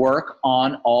work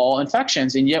on all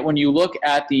infections. And yet when you look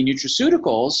at the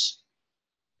nutraceuticals,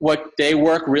 what they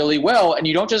work really well, and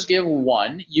you don't just give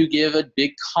one, you give a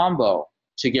big combo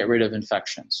to get rid of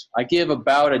infections. I give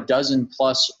about a dozen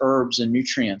plus herbs and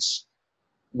nutrients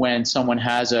when someone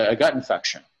has a gut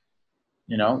infection.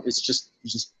 It's just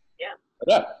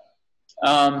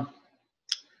yeah.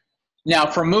 Now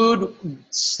for mood,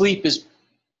 sleep is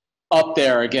up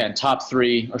there again, top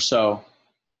 3 or so.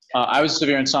 I was a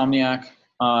severe insomniac.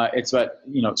 It's about,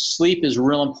 sleep is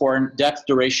real important, depth,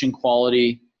 duration,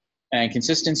 quality, and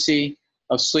consistency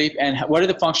of sleep. And what are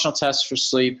the functional tests for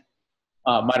sleep?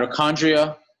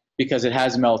 Mitochondria, because it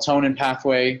has a melatonin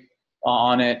pathway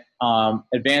on it.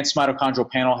 Advanced mitochondrial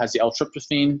panel has the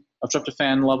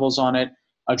L-tryptophan levels on it.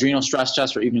 Adrenal stress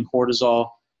test for evening cortisol.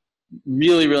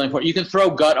 Really, really important. You can throw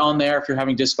gut on there if you're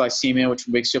having dysglycemia, which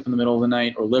wakes you up in the middle of the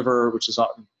night, or liver, which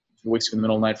wakes you up in the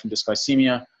middle of the night from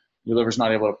dysglycemia. Your liver's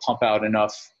not able to pump out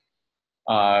enough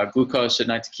glucose at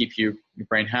night to keep your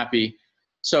brain happy.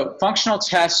 So functional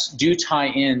tests do tie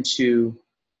into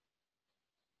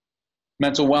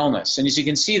mental wellness. And as you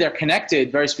can see, they're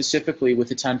connected very specifically with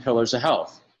the 10 pillars of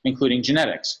health, including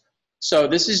genetics. So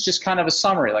this is just kind of a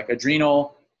summary, like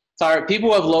adrenal, thyroid. People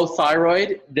who have low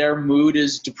thyroid, their mood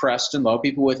is depressed and low.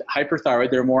 People with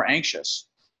hyperthyroid, they're more anxious.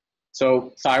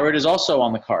 So thyroid is also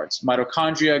on the cards.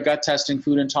 Mitochondria, gut testing,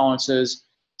 food intolerances,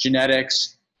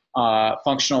 genetics,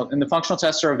 functional. And the functional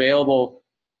tests are available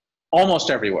almost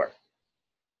everywhere.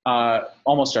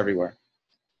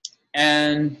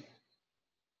 And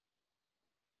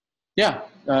yeah,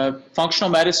 functional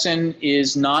medicine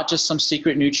is not just some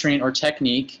secret nutrient or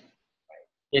technique.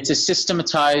 It's a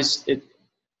systematized,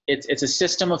 it's a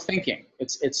system of thinking.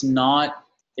 It's not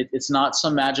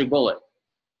some magic bullet.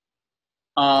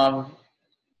 10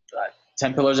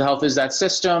 Pillars of Health is that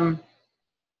system.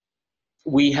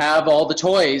 We have all the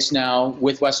toys now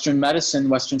with Western medicine,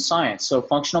 Western science. So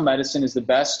functional medicine is the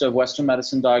best of Western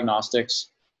medicine diagnostics,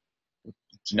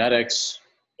 genetics,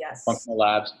 yes, functional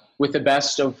labs, with the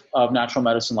best of natural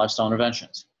medicine lifestyle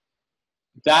interventions.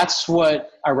 That's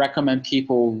what I recommend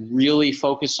people really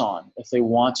focus on if they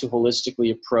want to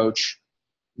holistically approach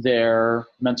their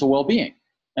mental well-being.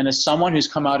 And as someone who's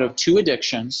come out of 2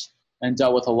 addictions and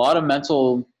dealt with a lot of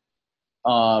mental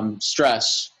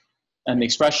stress and the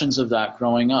expressions of that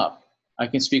growing up, I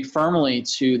can speak firmly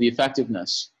to the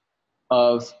effectiveness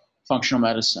of functional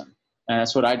medicine. And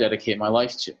that's what I dedicate my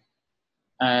life to.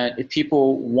 And if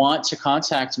people want to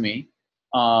contact me,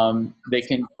 they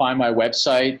can find my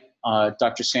website,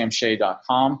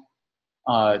 drsamshay.com.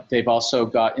 They've also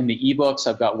got, in the ebooks,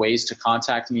 I've got ways to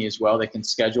contact me as well. They can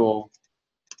schedule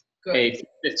a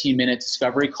 15-minute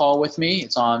discovery call with me.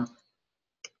 It's on,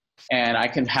 and I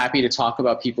can happy to talk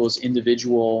about people's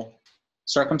individual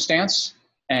circumstance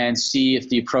and see if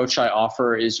the approach I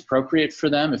offer is appropriate for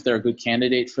them, if they're a good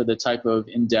candidate for the type of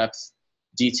in-depth,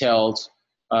 detailed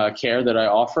care that I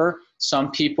offer.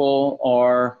 Some people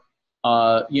are,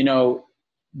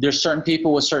 there's certain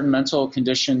people with certain mental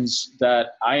conditions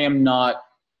that I am not,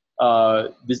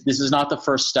 this is not the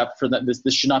first step for them.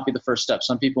 This should not be the first step.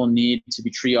 Some people need to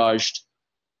be triaged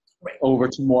Right. over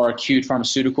to more acute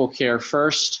pharmaceutical care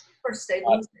first. For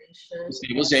stabilization.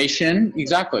 Stabilization,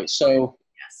 exactly. So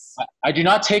Yes. I do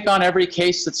not take on every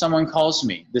case that someone calls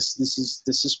me. This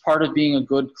is part of being a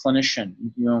good clinician.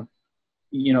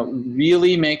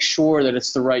 Really make sure that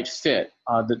it's the right fit.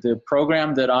 The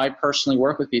program that I personally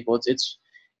work with people,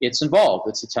 it's involved.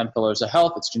 It's the 10 pillars of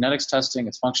health. It's genetics testing.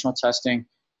 It's functional testing.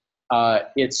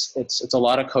 It's a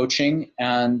lot of coaching,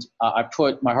 and I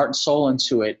put my heart and soul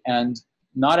into it. And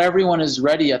not everyone is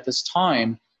ready at this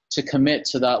time to commit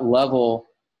to that level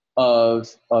of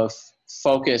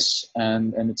focus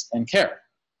and care.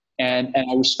 And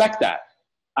I respect that.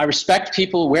 I respect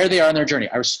people where they are in their journey.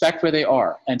 I respect where they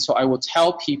are. And so I will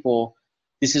tell people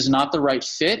this is not the right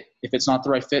fit. If it's not the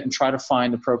right fit, and try to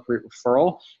find appropriate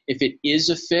referral. If it is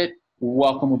a fit,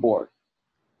 welcome aboard.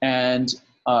 And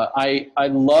I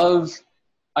love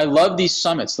these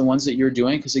summits, the ones that you're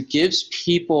doing, because it gives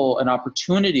people an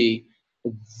opportunity,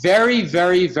 very,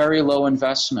 very, very low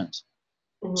investment,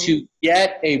 to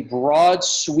get a broad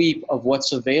sweep of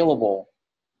what's available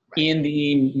in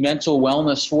the mental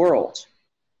wellness world.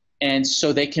 And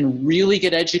so they can really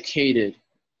get educated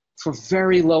for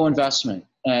very low investment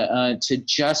to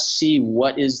just see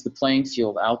what is the playing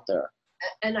field out there.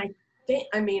 And I think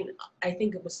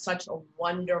it was such a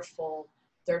wonderful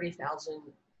 30,000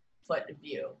 foot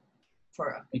view for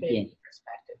a big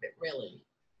perspective. It really,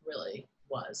 really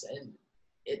was. And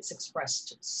it's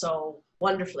expressed so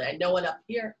wonderfully. I know it up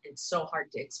here, it's so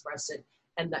hard to express it.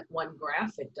 And that one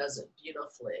graphic does it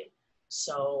beautifully.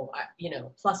 So,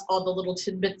 plus all the little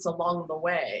tidbits along the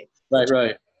way. Right.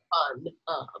 Fun.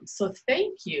 So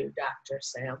thank you, Dr.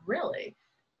 Sam, really.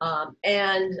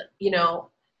 And,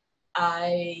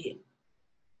 I,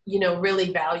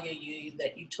 really value you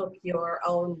that you took your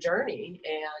own journey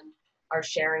and are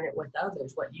sharing it with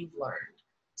others, what you've learned.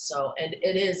 So, and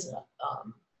it is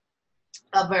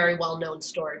a very well-known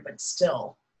story, but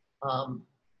still,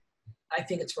 I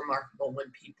think it's remarkable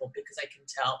when people, because I can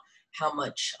tell how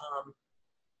much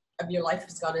of your life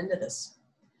has gone into this.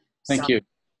 Thank you.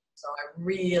 So I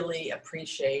really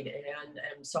appreciate it, and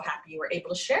I'm so happy you were able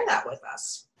to share that with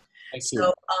us. Thank you.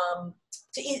 So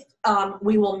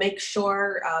we will make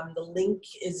sure the link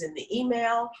is in the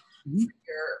email for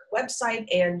your website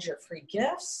and your free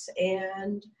gifts.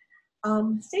 And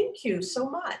thank you so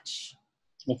much.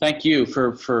 Well, thank you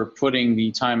for putting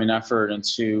the time and effort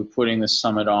into putting this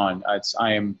summit on.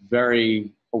 I am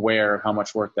very aware of how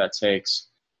much work that takes,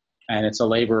 and it's a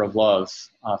labor of love,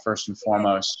 first and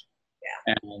foremost.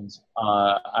 Yeah. And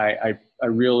I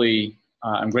really,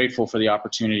 I'm grateful for the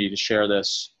opportunity to share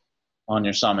this on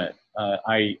your summit.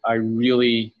 I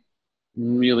really,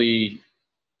 really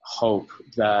hope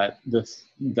that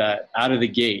that out of the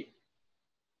gate,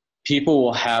 people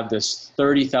will have this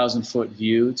 30,000 foot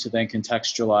view to then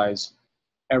contextualize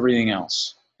everything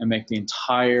else and make the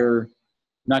entire,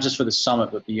 not just for the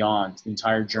summit, but beyond, the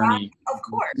entire journey of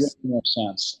course, make more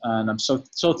sense. And I'm so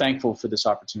thankful for this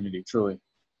opportunity, truly.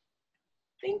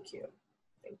 Thank you.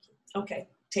 Okay,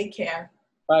 take care.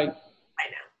 Bye. Bye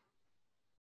now.